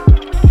say that.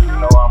 You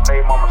know, I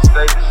made my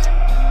mistakes,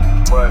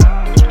 but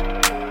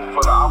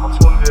for the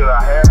opportunity that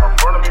I have in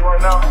front of me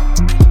right now,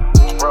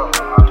 bro,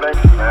 I thank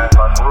you, man.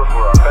 Like, for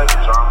real, I thank you,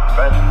 John.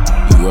 Thank you.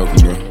 You're welcome,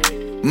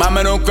 bro.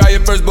 Mama, don't cry,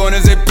 your firstborn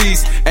is at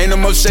peace. Ain't no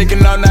more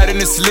shaking all night in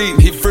his sleep.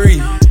 He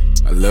free.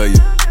 I love you.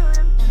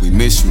 We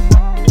miss you.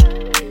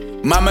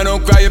 Mama,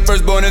 don't cry, your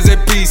firstborn is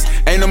at peace.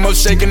 Ain't no more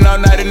shaking all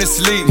night in his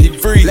sleep. He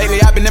free.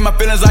 Lately I've been in my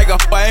feelings like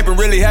I ain't been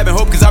really having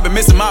hope cause I've been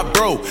missing my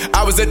bro.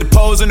 I was at the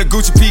polls in the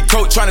Gucci P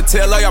coat trying to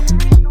tell all y'all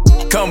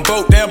come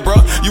vote, damn bro.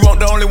 You weren't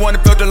the only one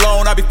that felt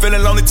alone. I be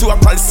feeling lonely too, I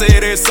probably say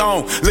it every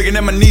song. Looking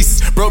at my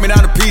nieces, broke me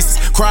down to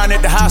pieces. Crying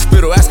at the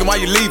hospital, asking why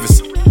you leave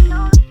us.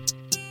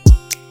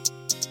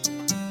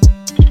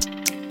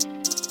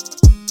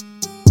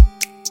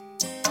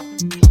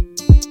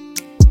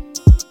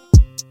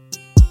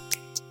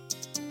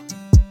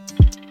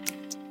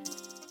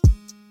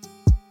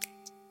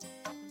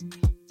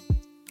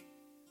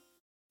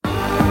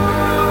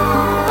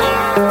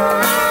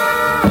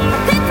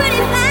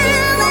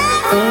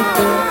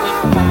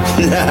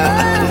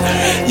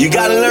 You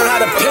gotta learn how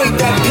to paint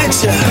that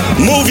picture.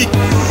 Movie.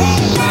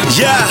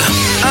 Yeah,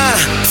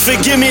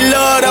 forgive me,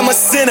 Lord, I'm a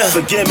sinner.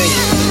 Forgive me.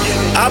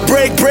 I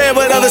break bread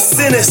with other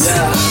sinners.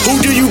 Who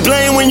do you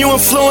blame when you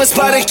influenced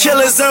by the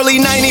killers? Early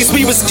 90s,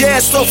 we was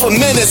gassed off a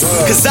menace.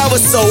 Cause I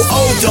was so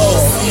old dog,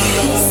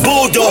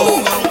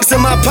 bulldog.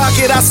 in my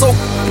pocket, I so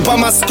by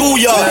my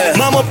schoolyard.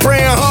 Mama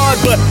praying hard,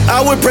 but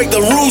I would break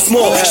the rules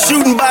more.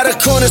 Shooting by the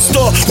corner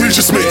store, we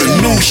just made the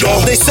news,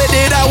 y'all. They said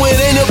that I would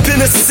end up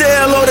in a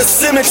cell or the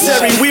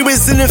cemetery. We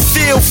was in the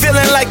field,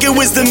 feeling like it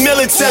was the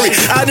military.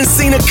 I done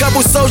seen a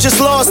couple soldiers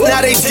lost,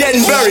 now they dead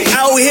and buried.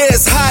 Out here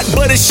it's hot,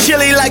 but it's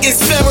chilly like it's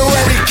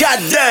February.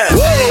 Goddamn.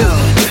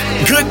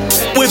 Good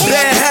with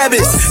bad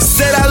habits.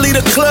 Said I leave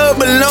the club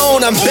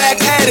alone, I'm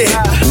back at it.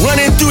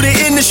 Running through the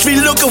industry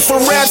looking for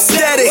rap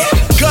static.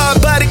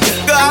 God by the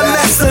I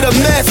master the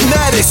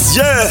mathematics,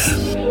 yeah.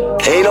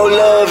 Ain't no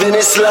love in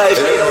this life.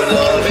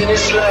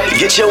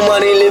 Get your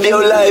money, live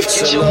your life.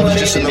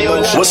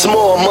 What's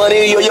more,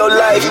 money or your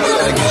life?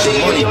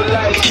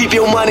 Keep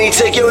your money,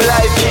 take your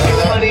life.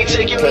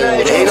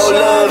 Ain't no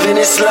love in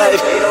this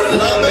life.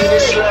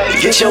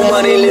 Get your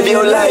money, live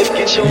your life.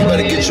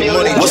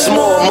 What's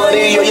more,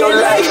 money or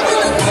your life?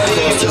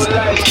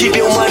 Keep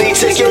your money,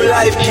 take your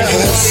life.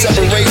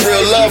 Separate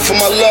real love from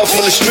my love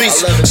from the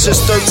streets.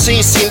 Since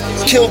 13, seen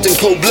killed in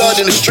cold blood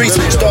in the streets.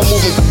 Start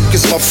moving,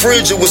 cause my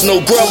fridge, it was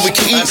no grub we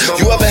could eat.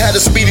 You ever had a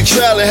speedy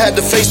trial and had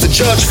to face the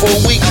judge for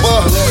a week?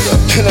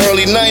 In the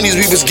early 90s,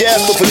 we was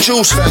gassed up for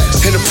juice.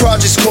 In the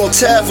projects called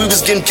Taft, we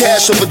was getting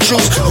cash over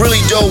juice.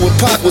 Really though, when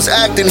Pac was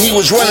acting, he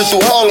was running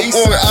through Harlem.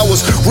 I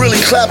was really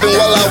clapping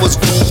while I was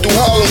through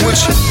Harlem,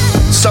 which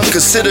some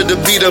consider to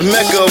be the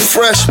mecca of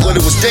fresh, but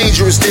it was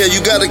dangerous there. You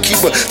gotta keep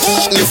it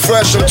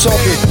fresh. I'm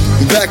talking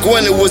back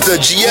when it was the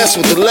GS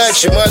with the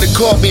legs. You might have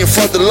caught me in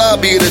front of the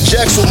lobby of the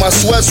Jacks with my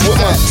sweats, with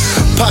my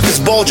pockets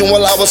bulging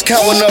while I was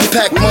counting up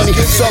pack money.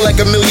 Felt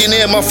like a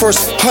millionaire, my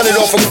first 100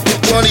 off of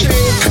money.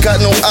 I got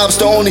no ops,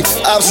 the only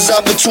ops is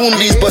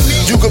opportunities. But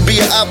you could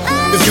be an op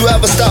if you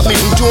ever stop me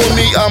from doing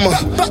me.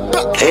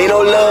 Ain't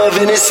no love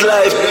in this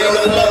life.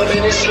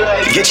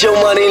 Get your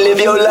money, live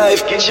your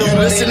life. You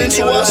listening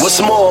to us? What's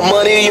more,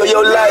 money or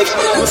your life?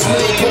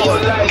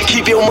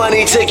 Keep your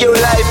money, take your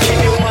life.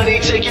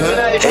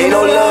 Ain't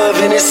no love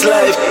in this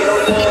life.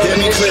 Hear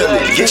me clearly.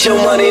 Get your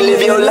money,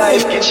 live your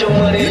life. You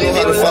know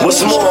how to find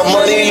What's more,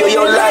 money or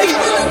your life?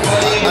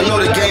 I know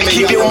the game.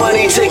 Keep your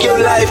money, take your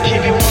life.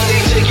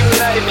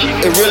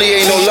 It really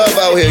ain't no love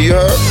out here, you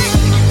heard?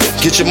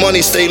 Get your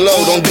money, stay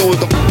low, don't do what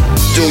the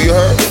do, you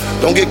heard?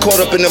 Don't get caught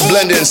up in the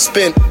blender and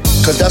spin,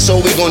 cause that's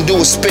all we gonna do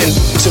is spin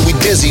till we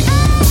dizzy,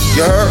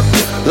 you heard?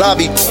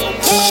 Lobby,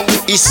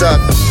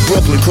 Eastside,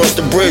 Brooklyn, cross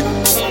the bridge,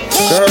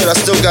 you heard? I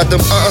still got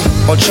them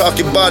on chalk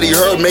your body, you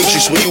heard?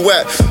 Matrix, where you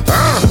at?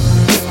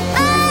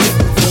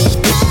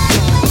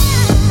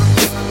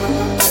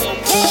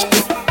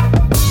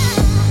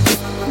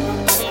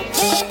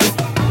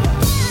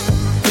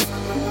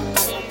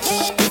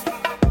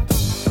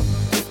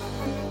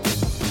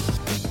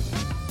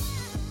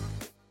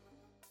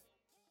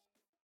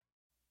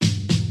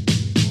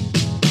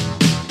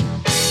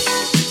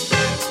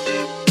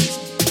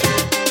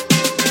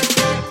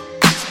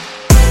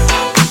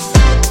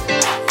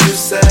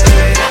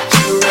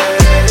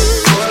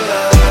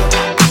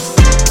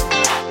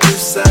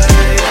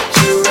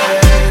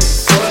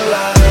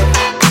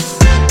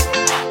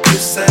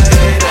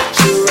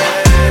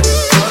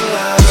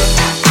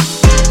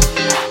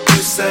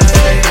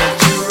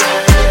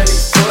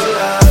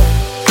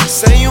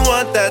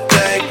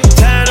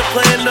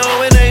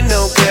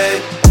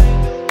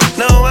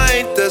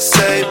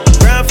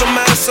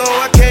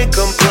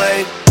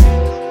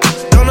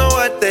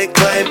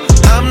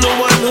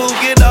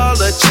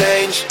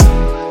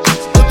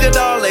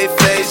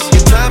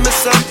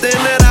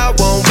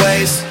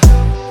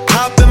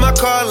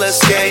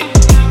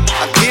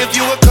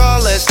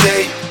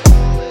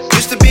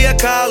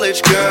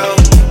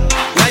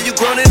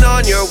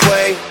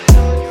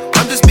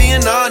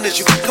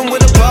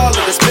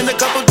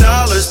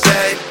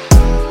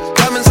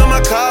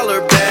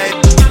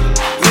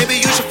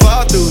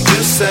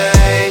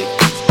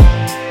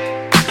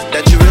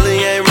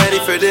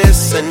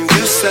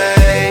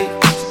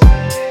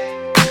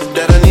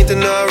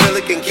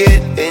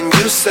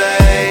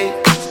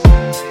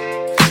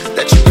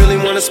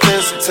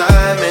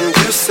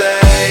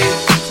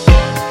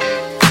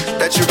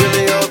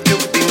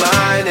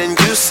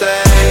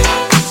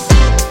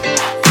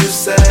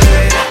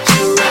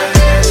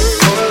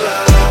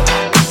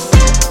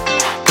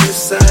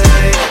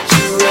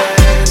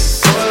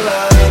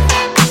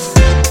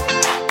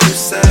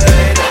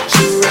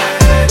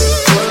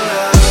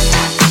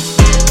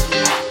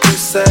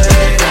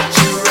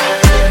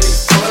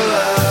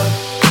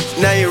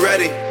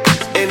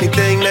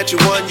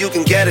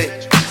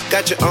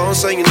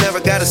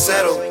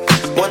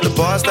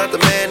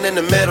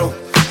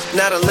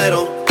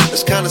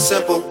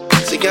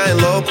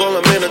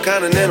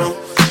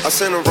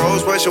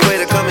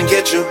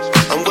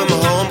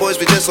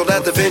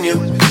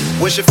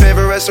 What's your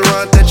favorite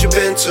restaurant that you've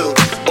been to?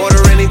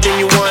 Order anything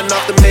you want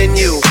off the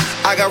menu.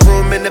 I got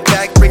room in the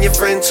back, bring your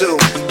friend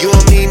too. You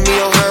don't need me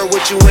or her,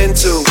 what you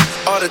into?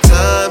 All the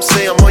time,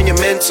 say I'm on your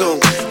mental.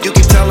 You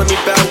keep telling me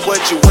about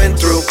what you went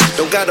through.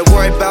 Don't gotta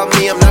worry about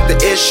me, I'm not the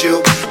issue.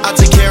 I'll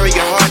take care of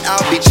your heart,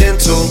 I'll be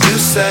gentle. You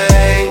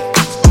say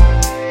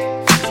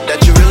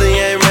that you really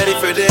ain't ready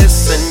for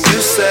this, and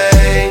you say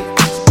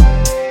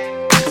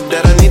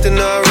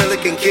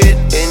like it,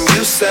 and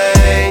you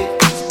say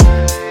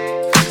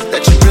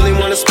that you really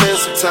wanna spend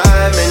some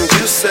time, and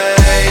you say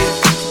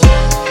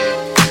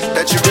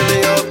that you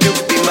really hope you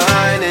could be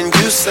mine, and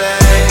you say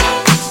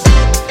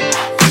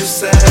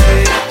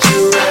that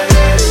you're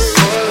ready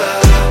for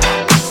love.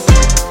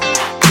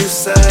 You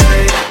say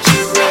that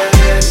you're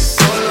ready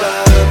for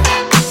love.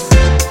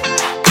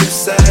 You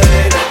say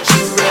that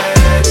you're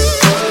ready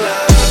for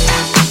love.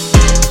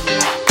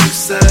 You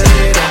say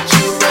that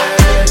you're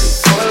ready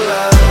for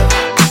love.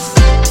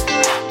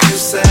 You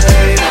say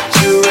that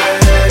you're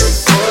ready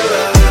for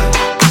love.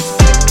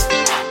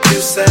 You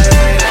say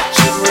that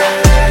you're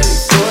ready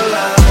for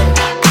love.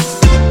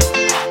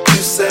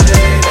 You say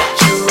that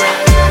you're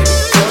ready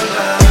for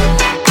love.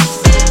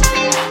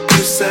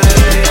 You say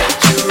that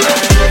you're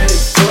ready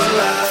for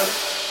love.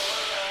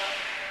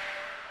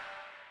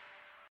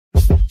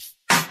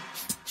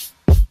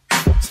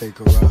 Take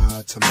a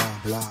ride to my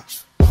block,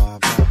 my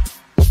block.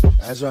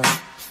 That's right.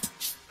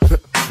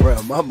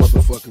 Well, my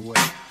motherfucking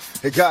way.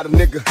 It got a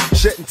nigga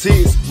shedding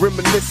tears,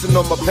 reminiscing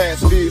on my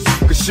past fears.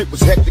 Cause shit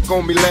was hectic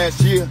on me last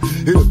year.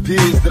 It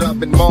appears that I've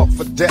been marked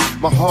for death.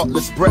 My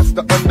heartless breath,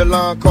 the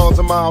underlying cause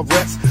of my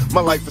arrest. My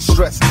life is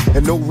stress,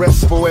 and no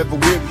rest forever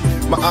weary.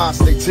 My eyes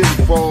stay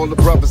teary for all the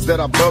brothers that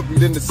I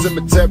buried in the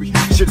cemetery.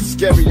 Shit is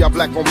scary, I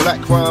black on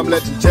black crime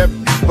legendary.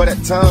 But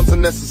at times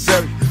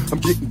unnecessary, I'm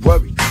getting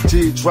worried.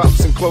 Teardrops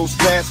and closed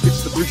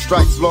caskets, the 3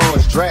 strikes law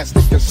is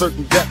drastic. And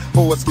certain death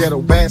for us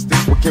ghetto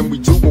bastards. What can we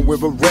do when we're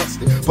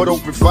arrested? But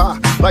open fire,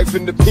 life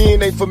in the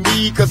pen ain't for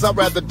me, cause I'd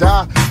rather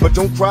die. But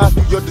don't cry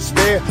through your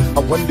despair. I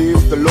wonder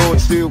if the Lord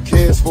still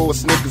cares for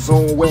us niggas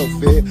on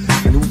welfare.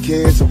 And who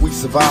cares if we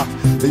survive?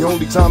 The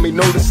only time he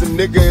notice a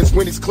nigga is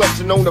when he's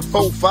clutching on the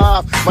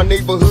 4-5. My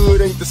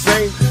neighborhood ain't the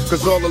same,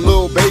 cause all the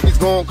little babies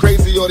going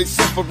crazy or they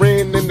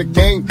suffering in the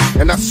game.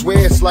 And I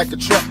swear it's like a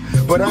trap,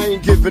 but I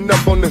ain't giving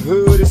up on the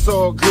hood. It's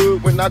all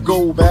good when I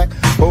go back.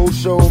 Oh,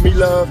 show me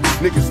love,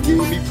 niggas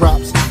give me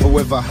props.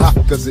 Forever hot,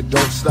 cause it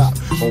don't stop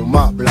on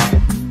my block.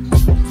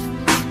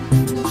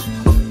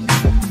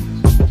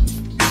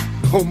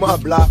 On my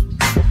block.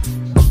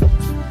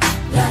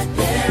 Like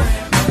there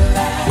and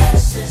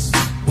molasses,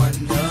 one of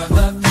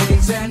the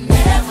things that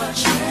never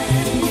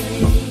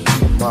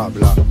change. My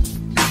block.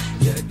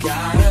 You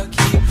gotta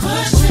keep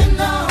pushing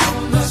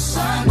on, the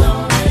sun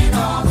don't rain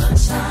all the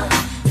time.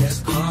 There's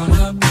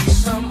gonna be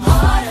some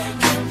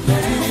heartache and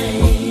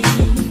pain.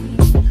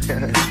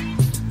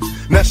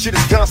 Now shit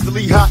is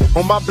constantly hot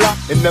on my block.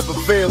 It never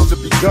fails to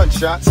be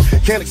gunshots.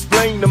 Can't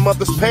explain the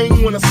mother's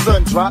pain when the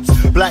sun drops.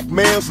 Black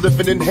males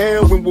living in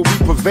hell, when will we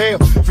prevail?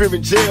 Fear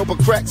in jail, but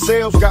crack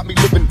sales got me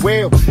living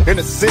well. In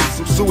a sense,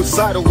 I'm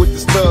suicidal with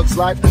this thug's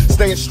life.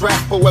 Staying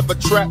strapped, forever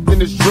trapped in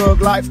this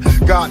drug life.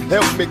 God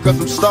help me, cause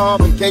I'm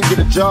starving, can't get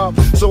a job.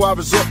 So I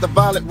resort to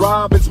violent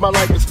robins, my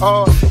life is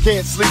hard.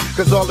 Can't sleep,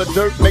 cause all the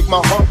dirt make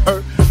my heart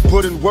hurt.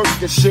 Put in work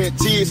and shed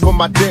tears for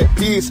my dead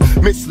peers.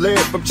 Misled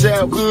from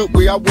childhood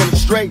where I went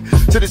astray.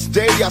 To this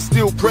day I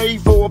still pray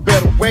for a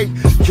better way.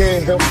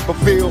 Can't help but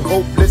feel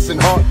hopeless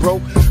and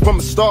heartbroken. From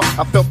the start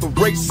I felt the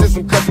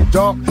racism cause I'm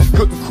dark.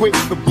 Couldn't quit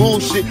the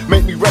bullshit,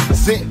 made me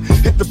represent.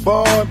 Hit the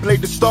bar and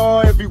played the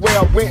star everywhere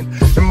I went.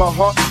 In my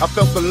heart I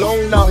felt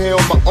alone out here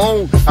on my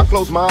own. I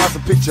closed my eyes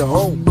and picture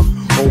home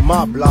on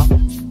my block.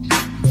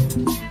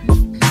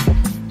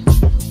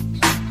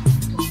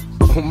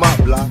 On my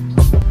block.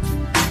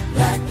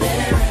 Like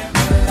there and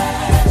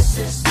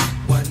molasses,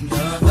 one of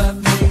the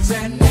things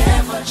that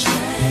never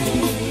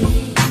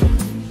change.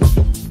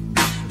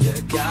 You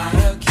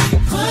gotta keep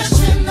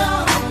pushing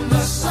on,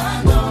 the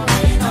sun don't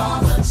rain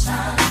all the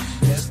time.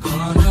 There's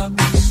gonna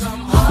be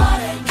some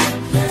heartache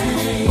and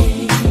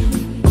pain.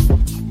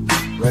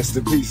 Rest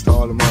in peace to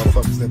all the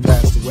motherfuckers that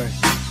passed away.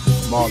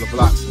 From all the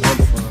blocks where I'm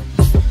from.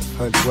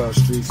 112th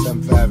Street,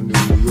 7th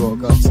Avenue, New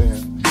York, uptown.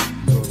 You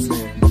know what I'm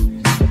saying?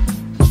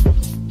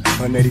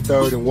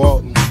 183rd and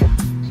Walton.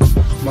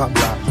 My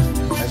block,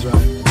 that's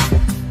right.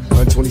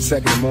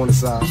 122nd and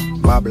Morningside,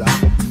 my block,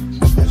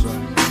 that's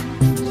right.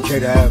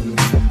 Decatur Avenue,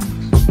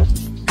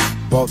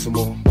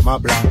 Baltimore, my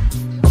block,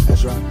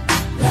 that's right.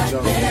 Like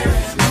there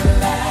and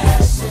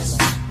molasses,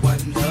 one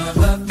of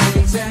the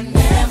things that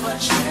never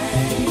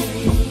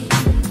change.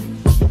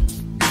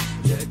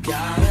 You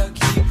gotta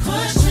keep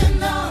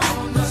pushing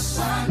on, the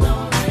sun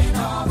don't rain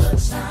all the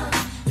time.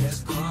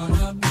 There's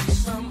gonna be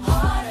some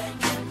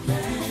heartache and pain.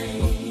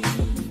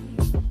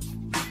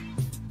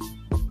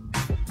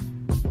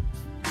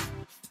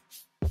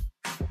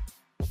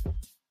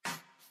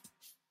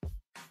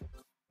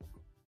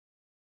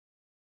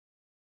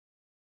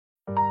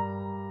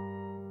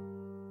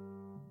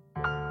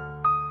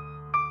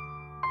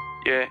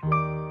 Yeah.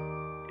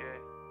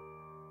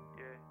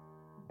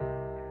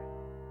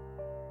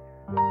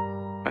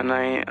 Man,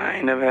 I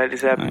ain't never had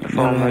this happen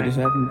before, man.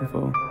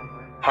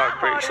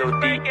 Heartbreak so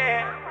deep.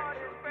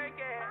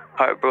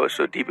 Heart broke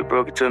so deep it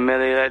broke into a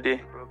melody like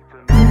this.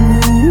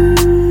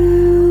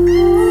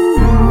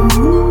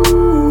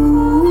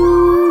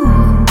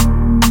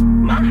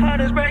 My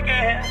heart is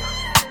breaking.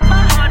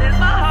 My heart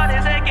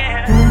is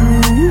aching.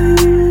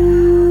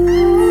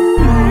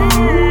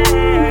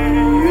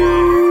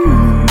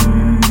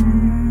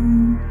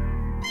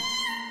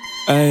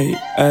 Ay,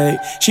 ay.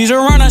 She's a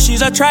runner,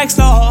 she's a track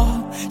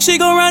star. She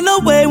gon' run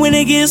away when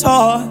it gets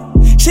hard.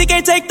 She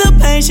can't take the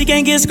pain, she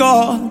can't get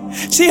scarred.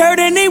 She hurt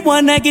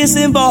anyone that gets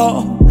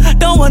involved.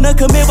 Don't wanna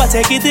commit, why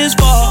take it this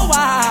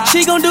far?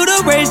 She gon' do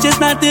the race,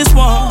 just not this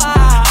one.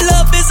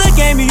 Love is a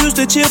game you used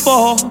to cheer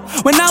for.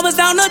 When I was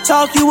down to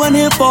talk, you weren't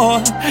here for.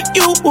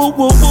 You, woo,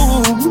 woo,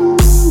 woo.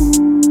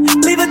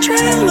 Leave a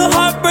trail of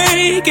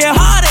heartbreak and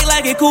heartache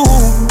like it cool.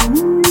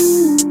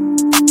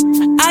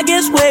 I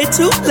guess way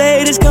too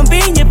late is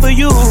convenient for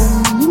you.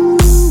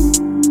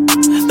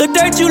 The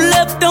dirt you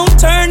left don't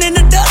turn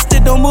into dust,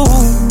 it don't move.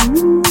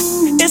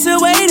 It's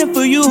still waiting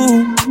for you.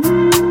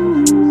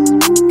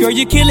 Girl,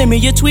 you're killing me,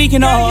 you're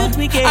tweaking all.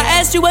 I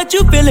asked you what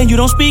you feeling, you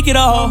don't speak at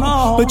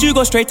all. But you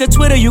go straight to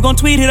Twitter, you gon'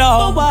 tweet it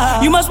all.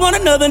 You must want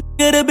another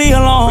nigga to be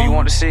alone. What you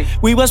want to see?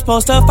 We was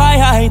supposed to fight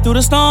high through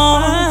the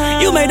storm.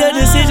 You made a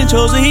decision,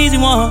 chose the easy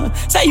one.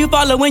 Say you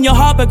following your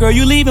heart, but girl,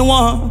 you leaving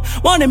one.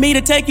 Wanted me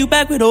to take you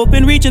back with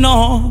open reaching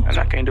on. And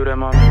I can't do that,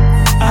 mama.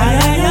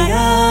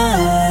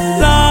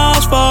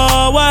 Lost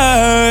for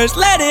words,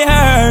 let it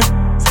hurt.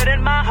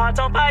 Setting my heart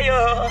on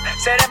fire.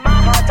 Setting my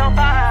heart on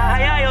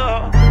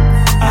fire.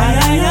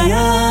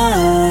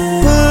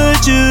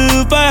 Put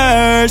you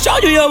first, show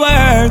you your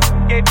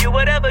worth. Gave you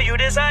whatever you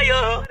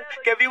desire.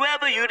 Give you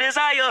whatever you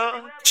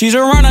desire. She's a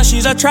runner,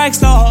 she's a track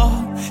star.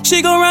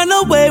 She gon' run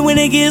away when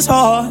it gets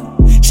hard.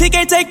 She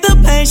can't take the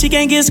pain, she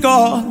can't get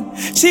scarred.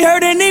 She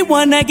hurt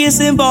anyone that gets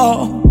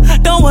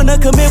involved. Don't wanna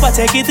commit, why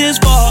take it this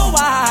far?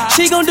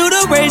 She gon' do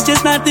the race,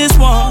 just not this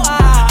one.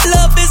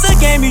 Love is a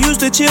game you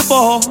used to cheer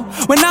for.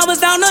 When I was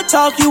down to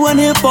talk, you weren't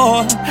here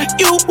for.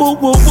 You, woo,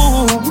 woo,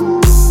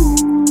 woo.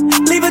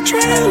 Leave a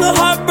trail of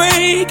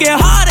heartbreak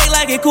and heartache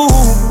like it cool.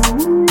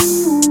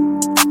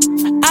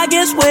 I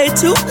guess way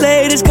too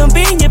late is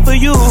convenient for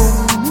you.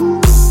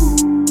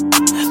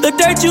 The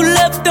dirt you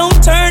left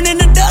don't turn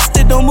into dust,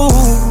 it don't move.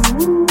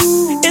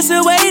 It's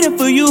still waiting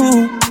for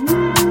you.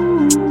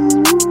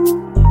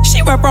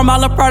 She run from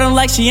all her problem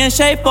like she in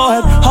shape for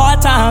it.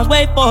 Hard times,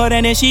 wait for it,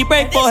 and then she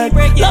break for it.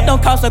 Love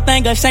don't cost a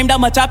thing, ashamed how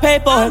much I pay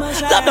for it.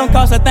 Love don't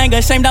cost a thing,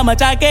 ashamed how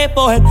much I gave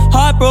for it.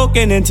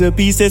 Heartbroken into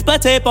pieces,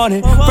 but tape on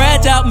it.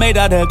 Fragile, made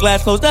out of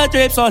glass, close the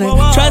drips on it.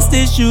 Trust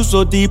issues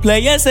so deep,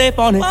 play it safe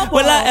on it.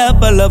 Will I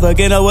ever love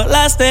again, or will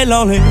I stay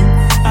lonely?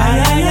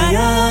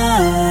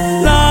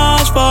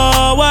 Lost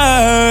for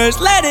words,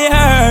 let it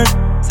hurt.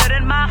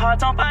 Setting my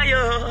heart on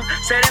fire.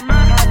 Setting my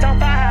heart on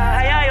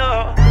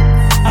fire.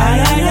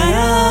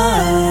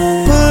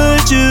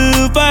 Put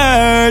you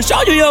first,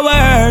 show you your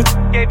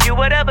worth. Gave you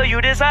whatever you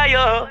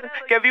desire.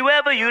 Give you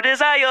whatever you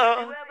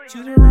desire.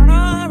 She's a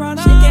runner,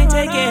 she can't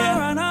take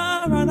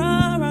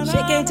it. She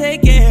can't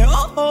take it,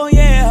 oh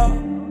yeah.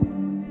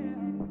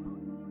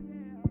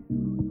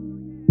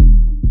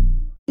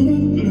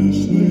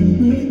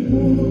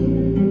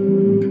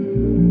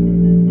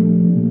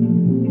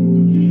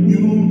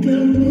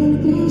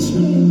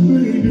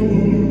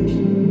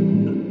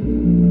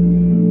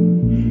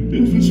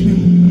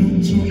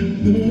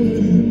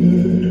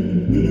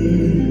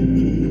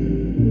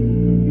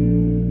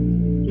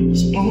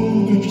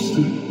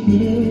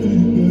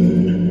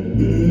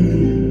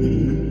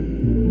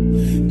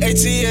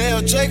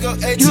 ATL Jacob,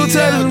 ATL You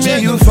telling me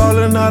Jacob. you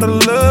falling out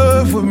of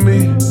love with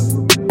me.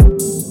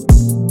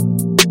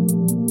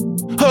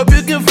 Hope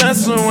you can find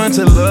someone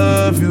to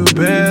love you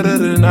better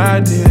than I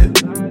did.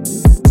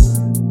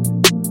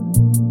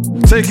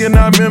 Taking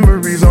our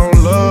memories on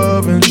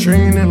love and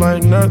treating it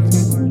like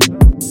nothing.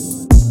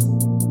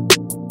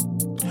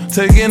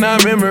 Taking our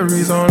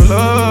memories on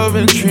love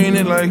and treating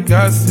it like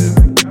gossip.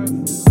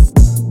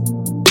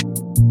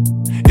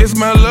 It's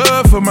my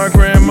love for my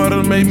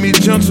grandmother made me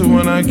gentle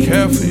when I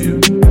care for you.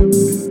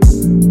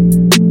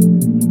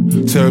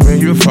 Tell me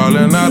you're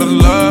falling out of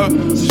love,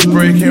 it's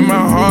breaking my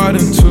heart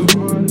in two.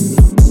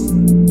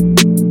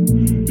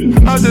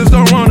 I just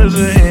don't want it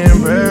to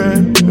end bad.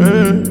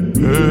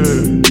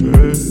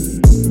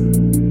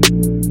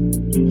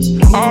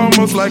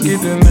 Almost like it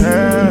didn't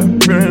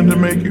happen to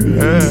make you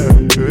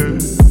happy.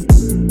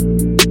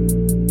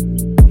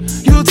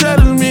 You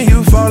telling me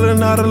you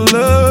falling out of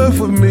love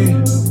with me.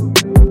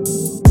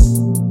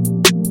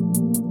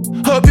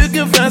 Hope you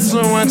can find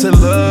someone to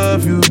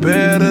love you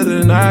better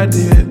than I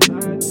did.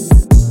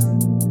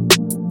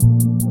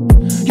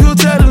 You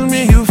telling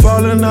me you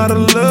falling out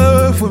of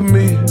love with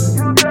me.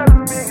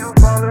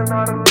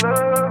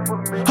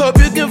 Hope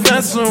you can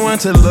find someone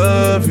to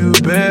love you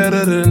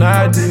better than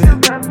I did.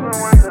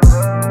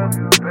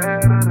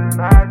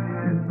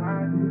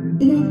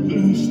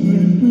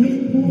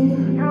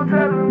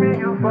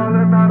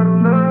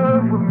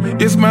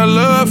 It's my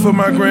love for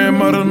my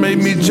grandmother made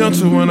me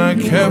gentle when I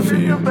care for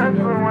you.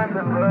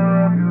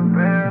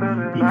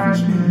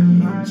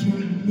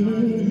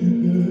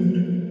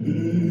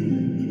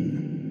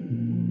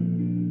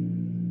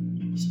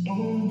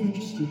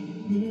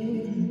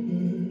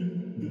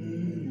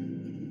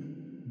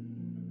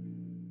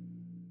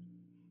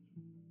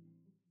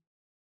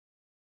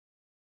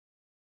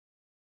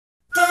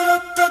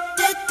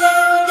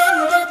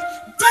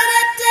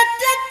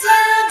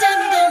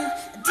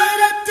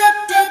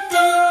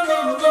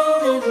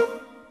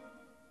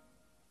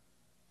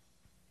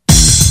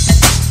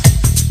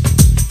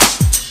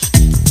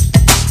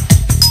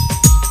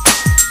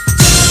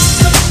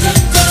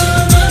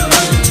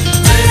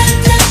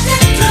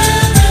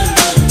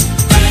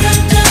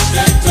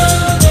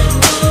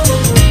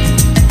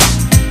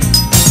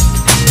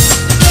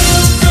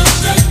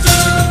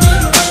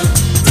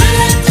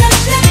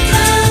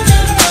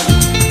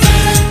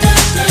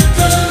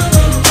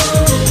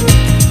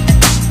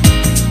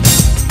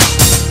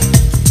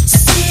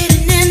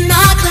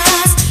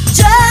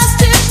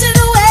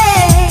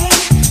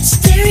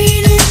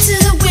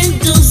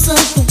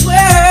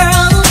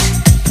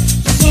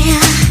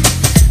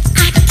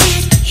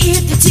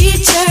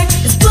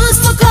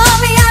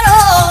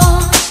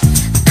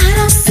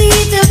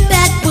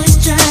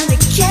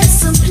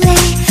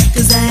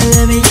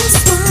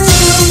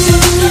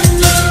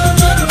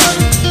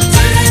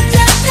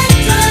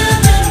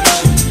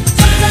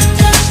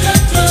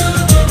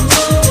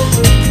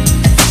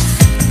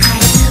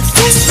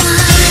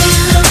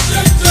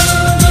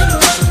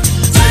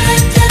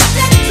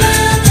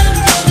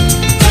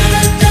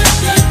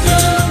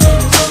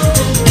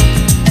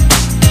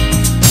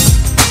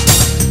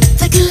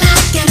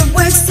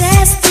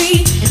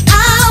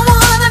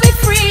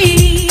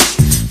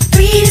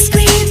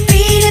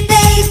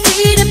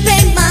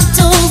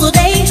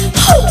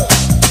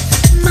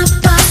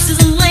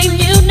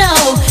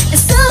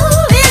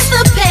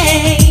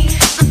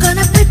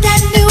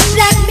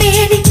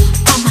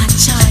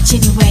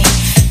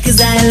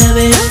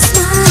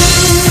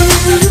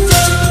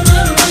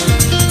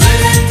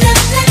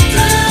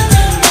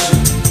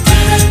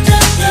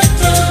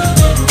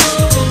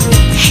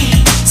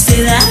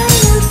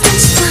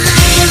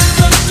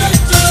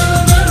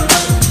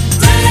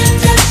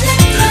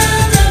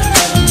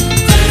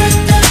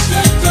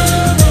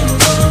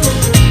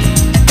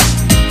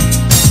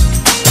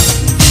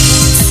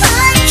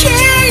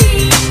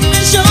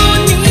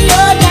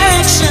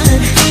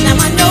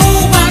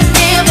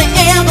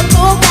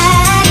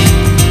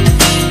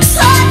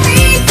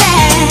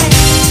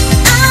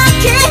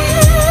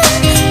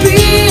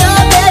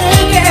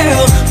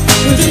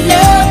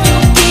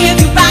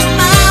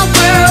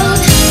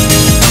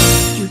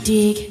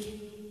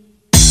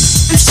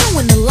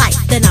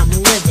 I'm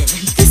living.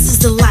 This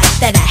is the life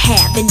that I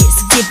have and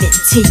it's given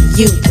to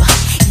you.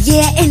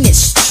 Yeah, and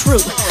it's true.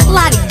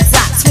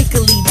 La-di-da,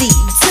 twinkly-dee.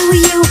 Do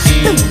you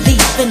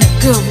believe in a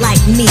girl like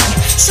me?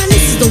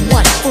 Shanice is the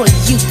one for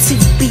you to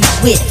be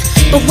with.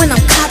 But when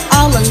I'm caught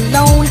all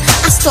alone,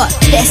 I start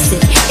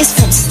guessing it's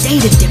from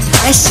state of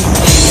depression.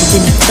 And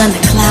then the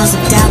thunderclouds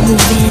of doubt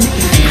move in.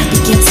 I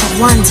begin to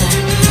wonder,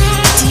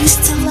 do you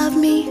still love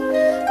me?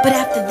 But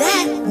after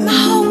that, my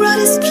whole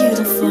world is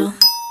beautiful.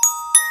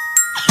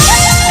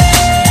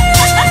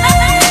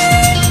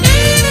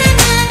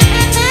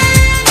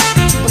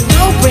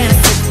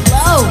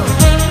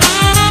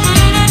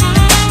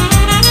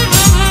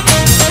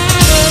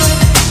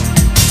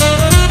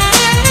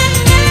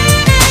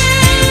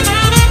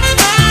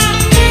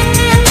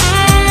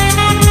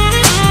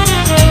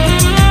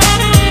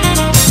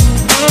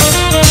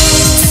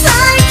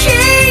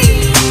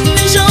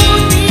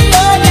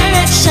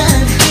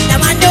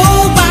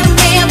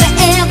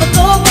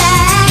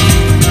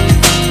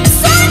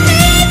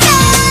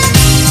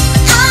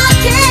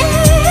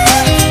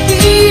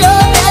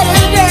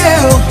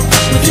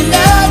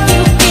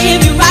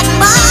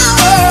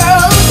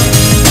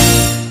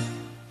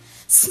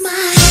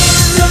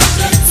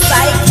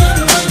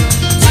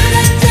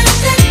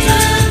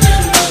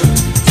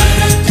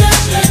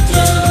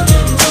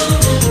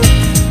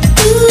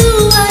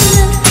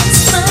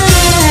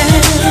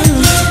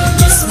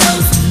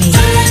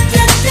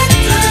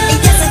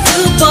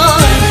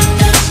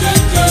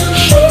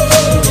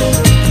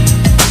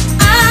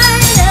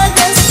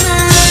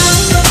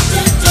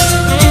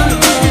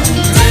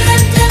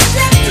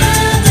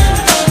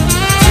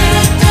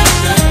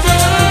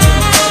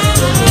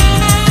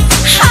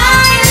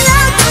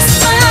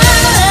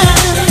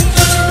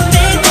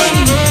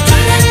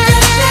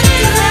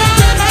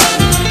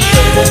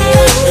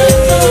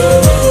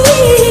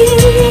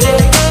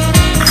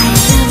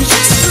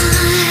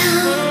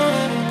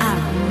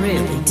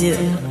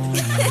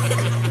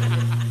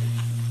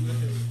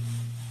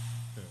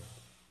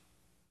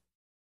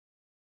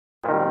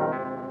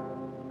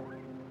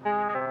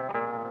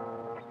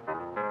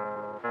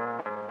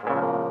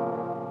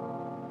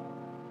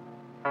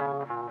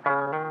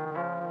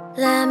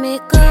 Let me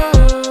go,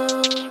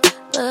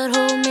 but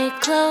hold me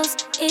close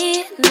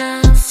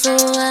enough so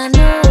I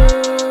know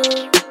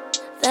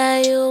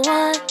that you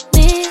want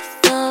me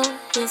for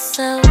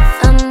yourself.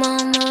 I'm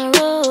on the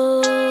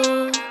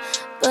road,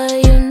 but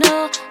you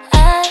know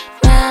I'd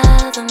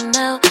rather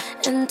melt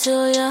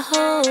into your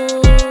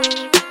hold.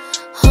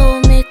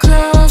 Hold me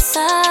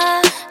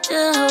closer,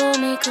 just hold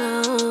me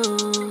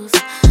close.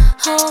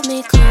 Hold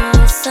me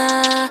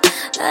closer,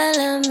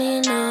 let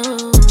me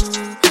know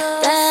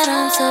that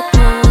I'm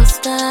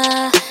supposed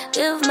to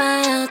give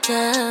my all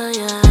to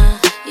ya.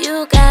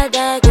 You got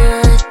that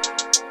good,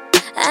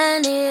 I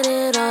need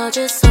it all,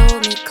 just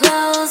hold me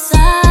closer.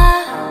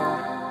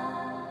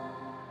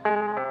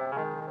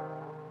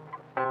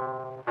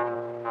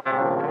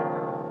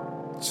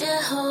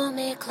 Just hold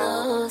me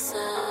closer.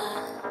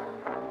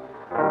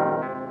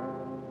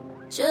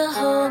 Just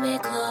hold me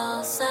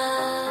closer.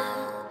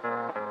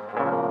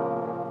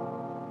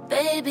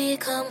 Baby,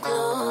 come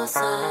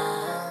closer.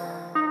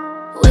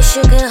 Wish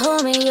you could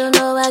hold me, you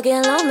know I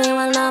get lonely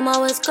when I'm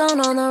always gone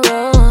on the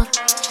road.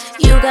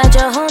 You got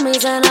your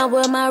homies and I'm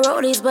with my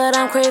roadies, but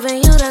I'm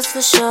craving you, that's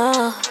for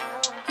sure.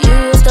 You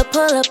used to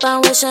pull up,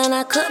 I'm wishing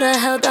I could've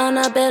held on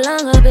a bit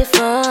longer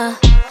before.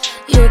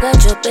 You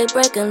got your big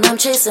break and I'm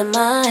chasing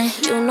mine.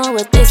 You know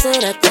what they say,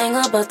 that thing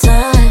about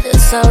time.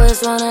 It's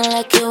always running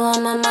like you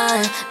on my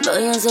mind.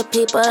 Millions of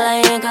people,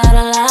 I ain't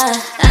gotta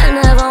lie. I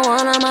never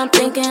want them, I'm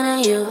thinking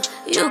of you.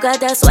 You got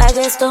that swag,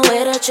 it's the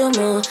way that you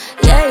move.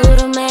 Yeah, you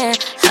the man,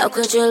 how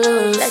could you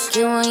lose? Like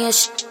you on your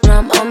shit, and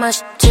I'm on my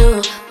shit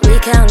too. We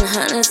counting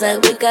hundreds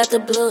like we got the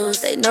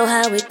blues. They know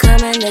how we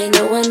coming, they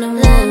know when to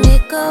move. Let me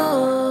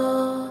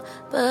go,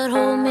 but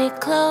hold me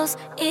close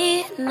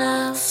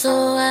enough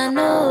so I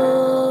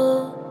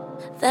know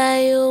that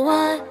you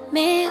want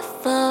me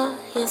for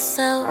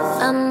yourself.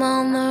 I'm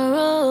on the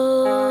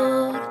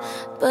road,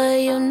 but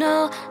you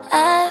know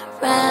I'd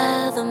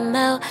rather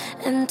melt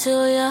into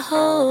your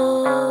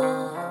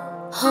hold.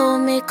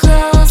 Hold me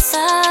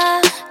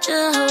closer,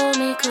 just hold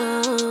me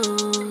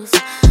close.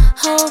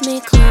 Hold me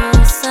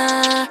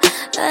closer,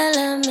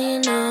 let me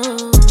know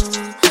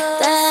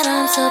that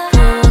I'm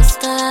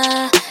supposed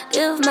to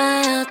give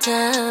my all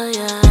to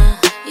ya.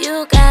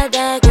 You got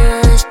that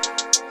good,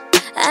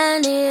 I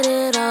need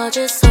it all,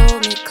 just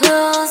hold me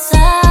closer.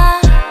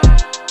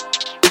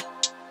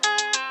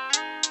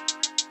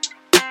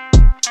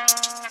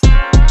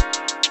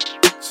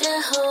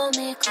 Just hold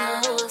me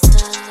closer.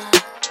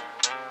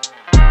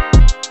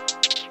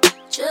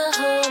 Just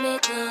hold me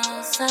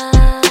closer.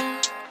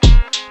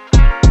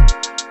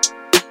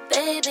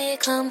 Baby,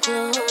 come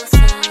closer.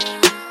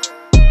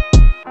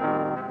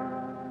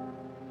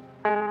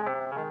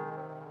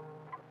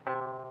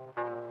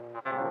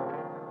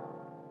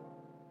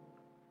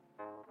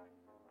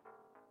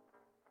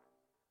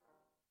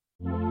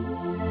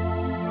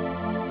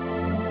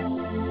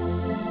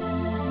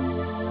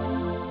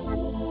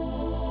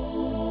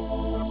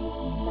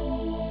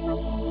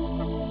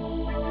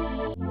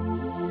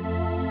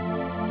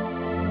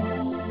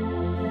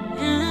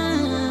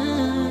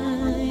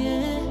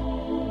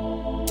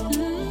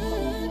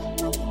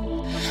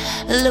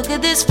 Look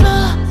at this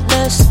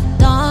flawless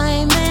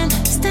diamond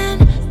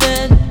standing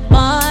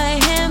by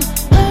him.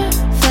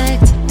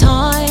 Perfect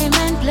time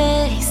and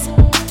place.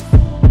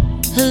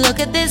 Look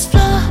at this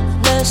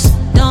flawless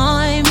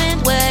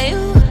diamond. Where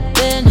you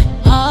been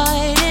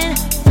hiding?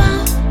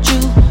 Found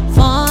you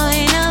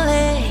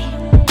finally.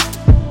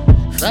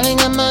 Finally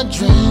got my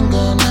dream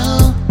girl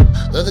now.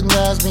 Other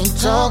guys been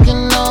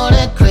talking all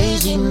that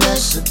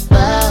craziness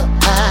about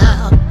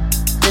how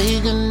they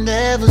can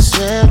never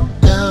settle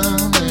down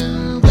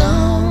and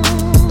gone,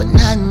 but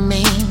not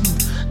me,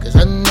 cause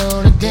I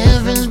know the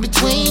difference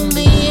between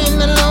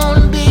being alone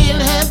and being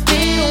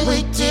happy.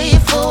 Wait till you're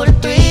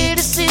 43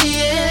 to see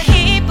it.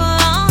 People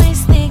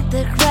always think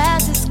the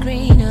grass is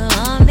greener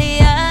on the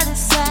other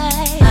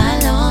side. My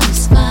lawn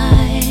is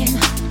fine,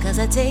 cause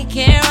I take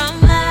care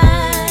of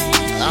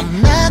mine. I'm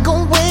not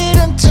gonna wait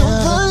until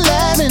the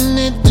last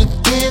minute to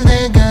give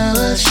that girl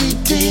what she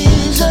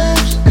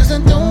deserves, cause I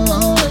don't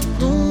wanna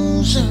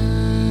lose her.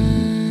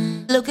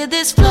 Look at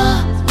this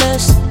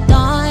flawless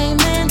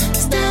diamond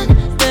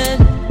standing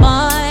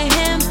by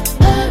him.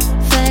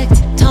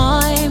 Perfect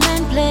time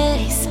and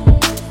place.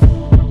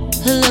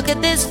 Look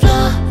at this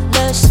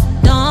flawless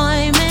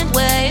diamond.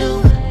 Where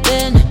you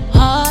been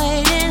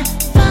hiding?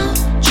 Found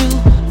you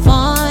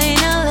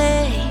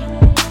finally.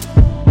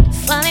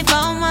 Finally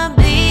found my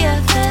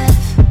BFF.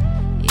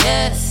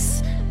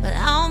 Yes, but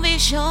I don't be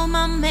showing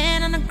my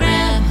man on the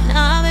gram.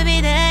 Nah,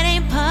 baby, that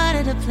ain't part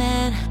of the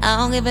plan. I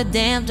don't give a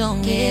damn,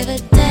 don't give a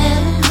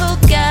damn. Who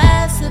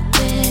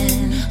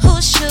gossiping?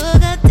 Whose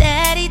sugar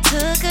daddy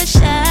took her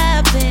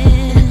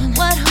shopping?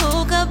 What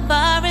hookah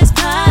bar is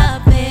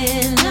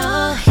popping?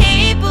 No,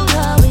 people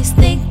always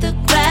think the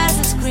grass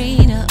is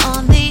greener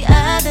on the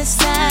other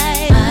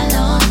side. My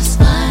lawn is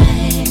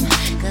fine,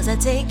 cause I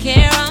take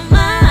care of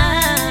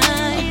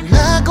mine. I'm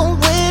not gonna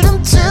wait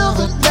until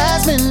the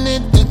last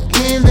minute to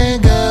give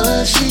that girl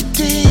what she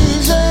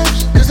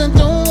deserves, cause I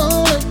don't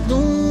wanna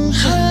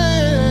lose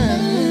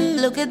her.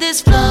 Look at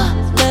this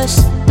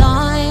flawless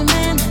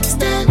diamond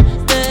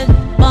standing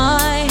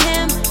by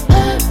him.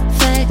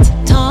 Perfect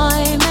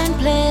time and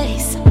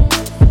place.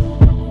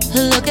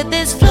 Look at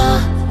this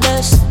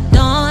flawless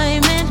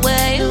diamond.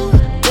 Where you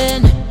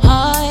been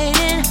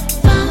hiding?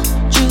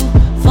 Found you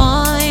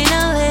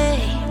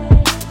finally.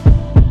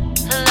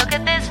 Look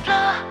at this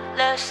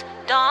flawless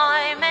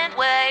diamond.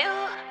 Where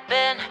you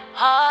been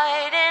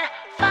hiding?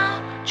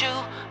 Found you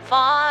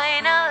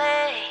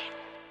finally.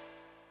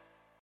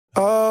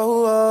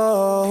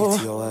 Oh,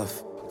 PTOF.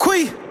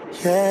 Quee,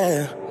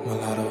 yeah.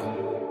 Mulatto.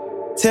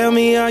 Tell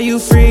me, are you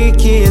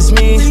freaky as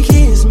me?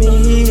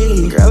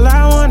 Girl,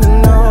 I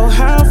wanna know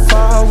how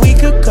far we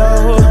could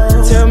go.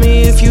 Tell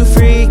me if you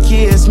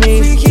freaky as me.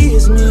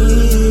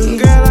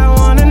 Girl, I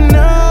wanna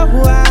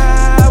know,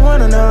 I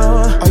wanna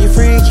know. Are you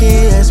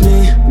freaky as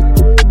me?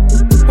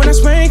 When I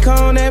spank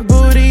on that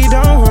booty,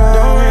 don't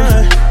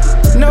run.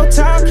 No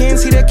talking,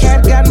 see the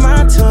cat got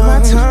my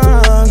tongue.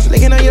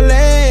 Licking on your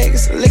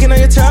legs, licking on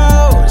your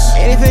toes.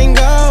 Anything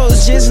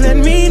goes, just let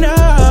me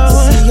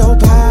know. See, your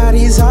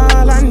body's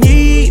all I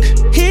need.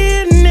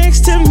 Here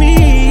next to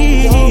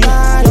me.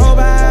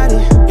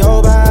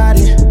 Your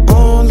body.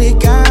 Only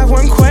got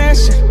one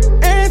question.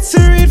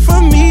 Answer it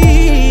for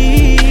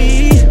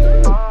me.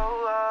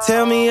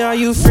 Tell me, are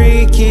you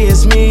freaky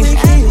as me?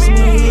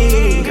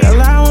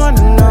 Girl, I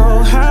wanna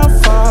know how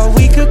far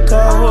we could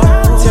go.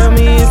 Tell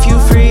me if you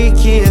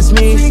freaky as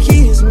me.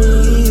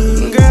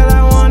 Girl,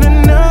 I wanna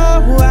know,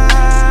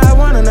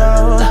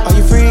 are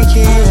you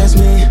freaky as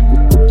me?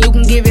 You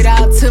can give it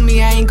all to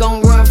me, I ain't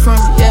gon' run from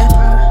it, yeah.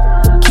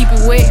 Keep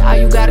it wet, all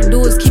you gotta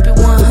do is keep it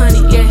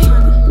 100, yeah.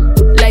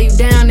 Lay you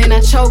down and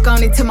I choke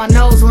on it till my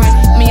nose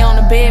running. Me on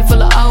the bed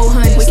full of old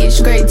honey. We get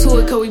straight to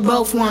it cause we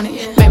both want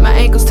it. Make my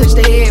ankles touch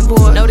the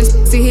headboard. Know this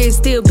pussy here is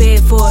still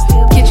bad for it.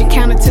 Kitchen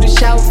counter to the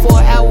shower for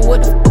an hour,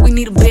 what the f we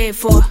need a bed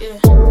for?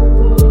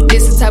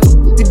 This the type of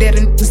pussy that a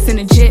nigga send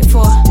a jet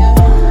for.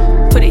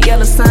 Put a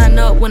yellow sign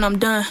up when I'm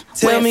done.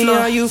 Tell me,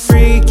 are you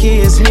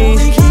freaky as me?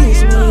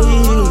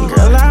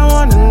 Girl, I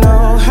wanna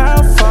know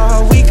how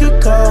far we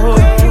could go.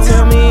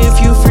 Tell me if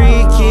you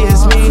freaky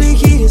as me.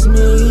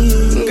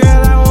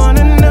 Girl, I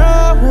wanna know,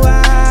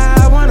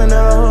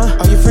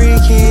 are you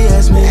freaky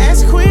as me?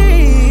 Ask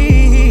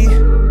Queen,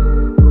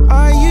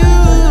 are you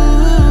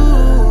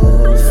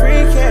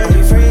freaky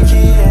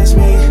as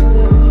me?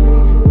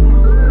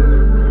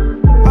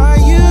 Are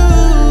you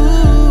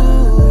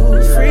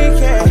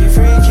freaky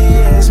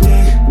as me?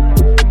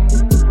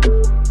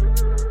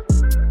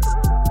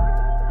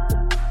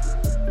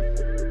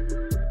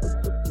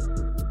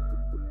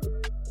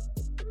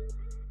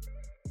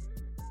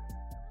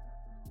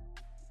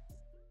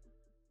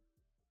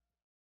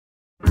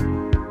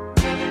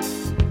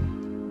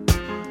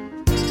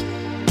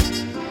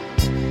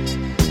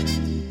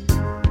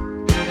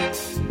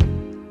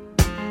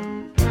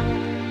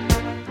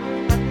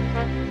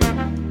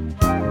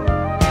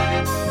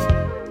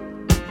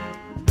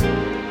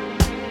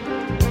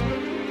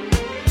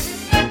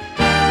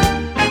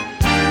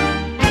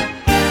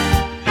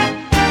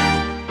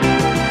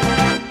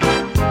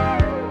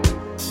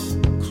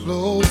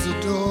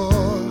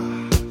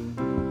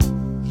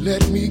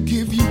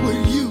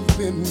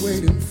 been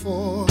waiting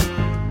for.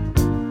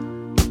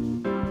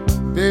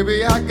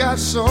 Baby, I got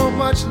so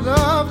much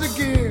love to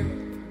give,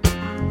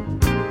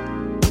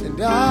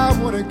 and I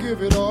want to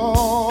give it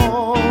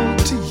all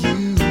to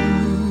you.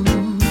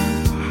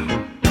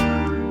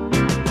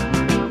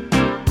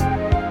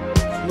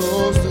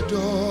 Close the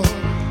door,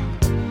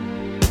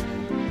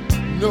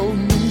 no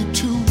need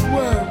to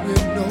worry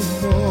no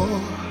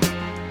more.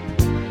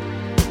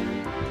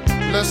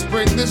 Let's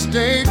bring this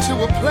day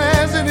to a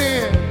pleasant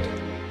end.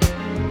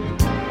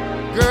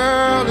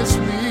 Girl, it's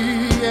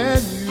me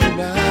and you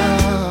now.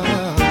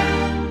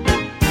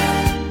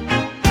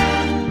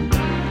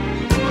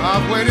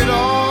 I've waited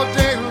all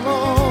day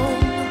long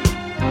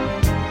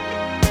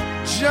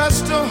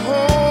just to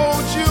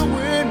hold you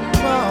in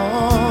my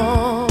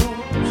arms,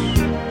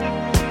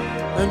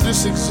 and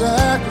just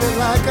exactly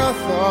like I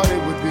thought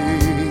it would be.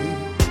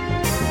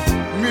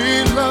 Me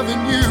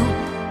loving you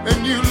and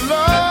you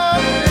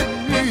loving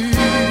me.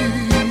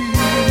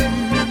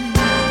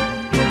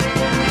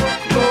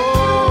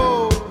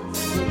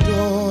 Close the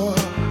door,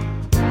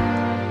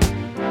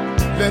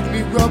 let me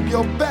rub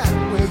your back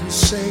where you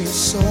say it's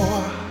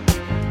sore.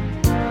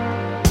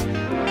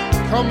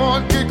 Come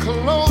on, get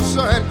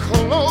closer and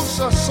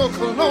closer, so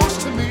close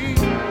to me.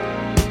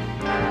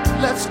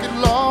 Let's get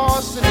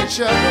lost in each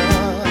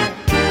other.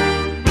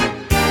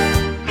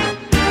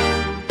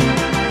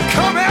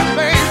 Come here,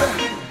 baby.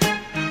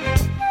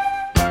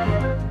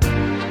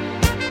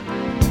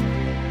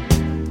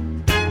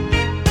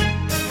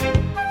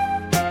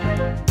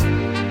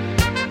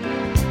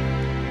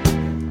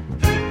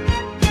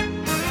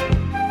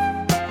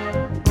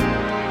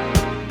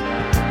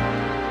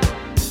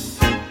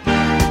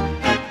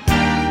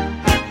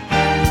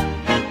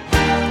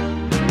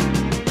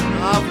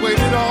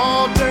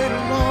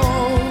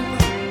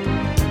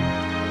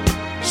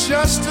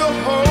 Just to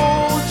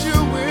hold you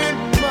in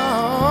my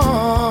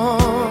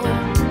arms,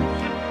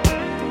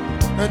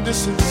 and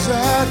it's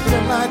exactly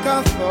like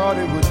I thought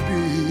it would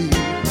be.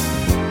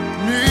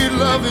 Me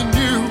loving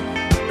you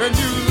and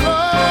you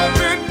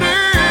loving me.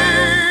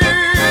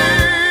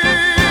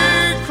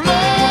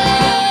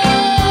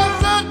 Close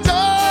the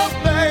door,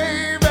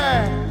 baby,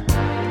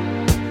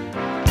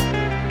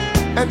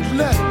 and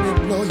let me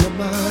blow your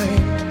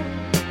mind.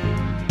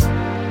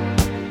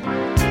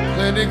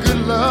 Plenty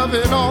good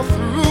loving all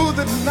through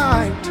the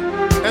night,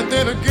 and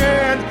then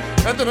again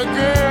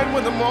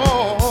when the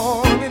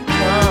morning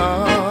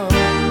comes.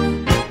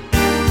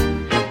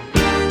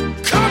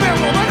 Come here,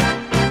 woman.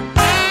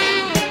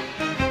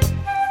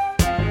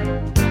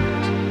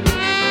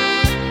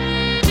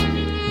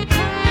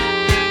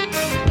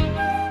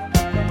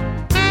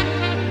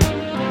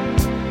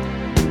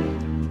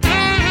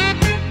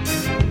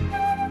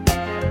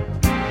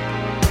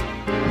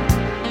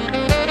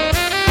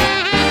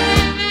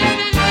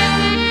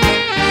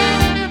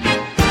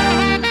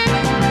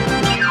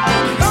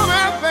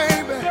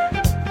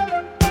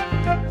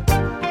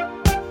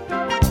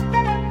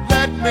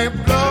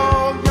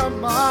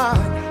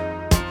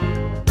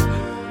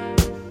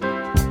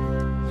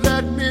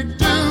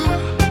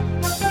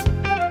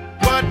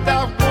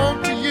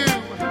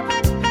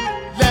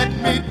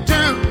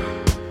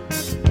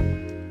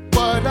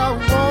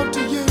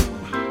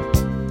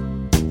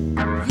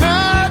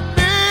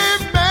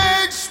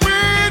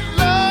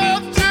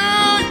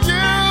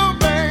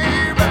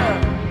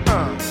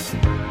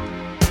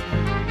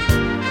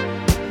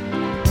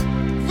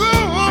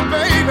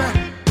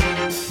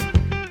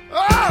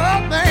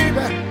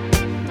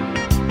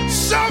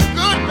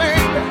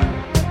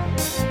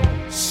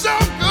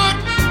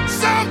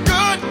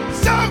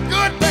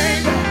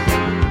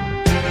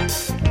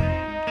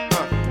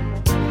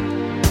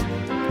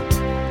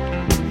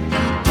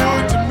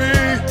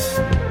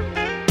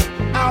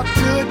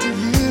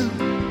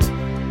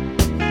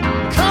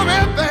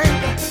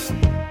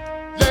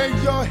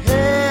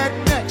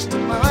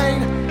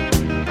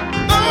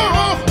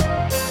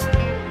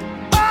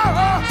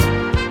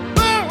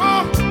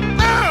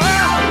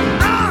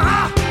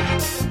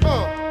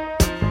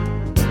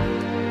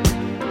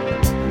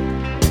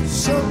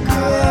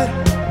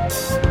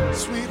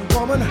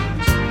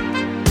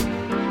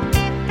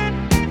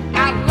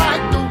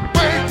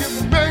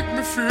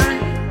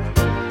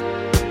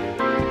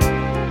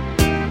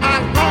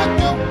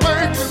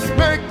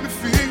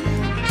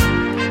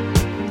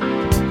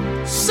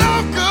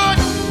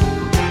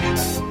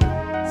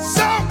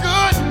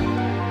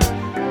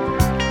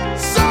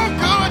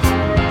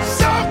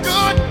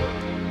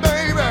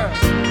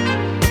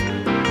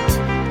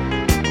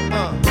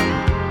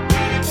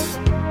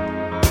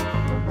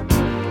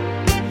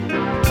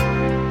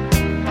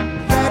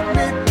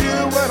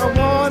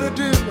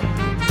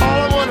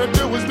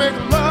 Make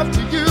love.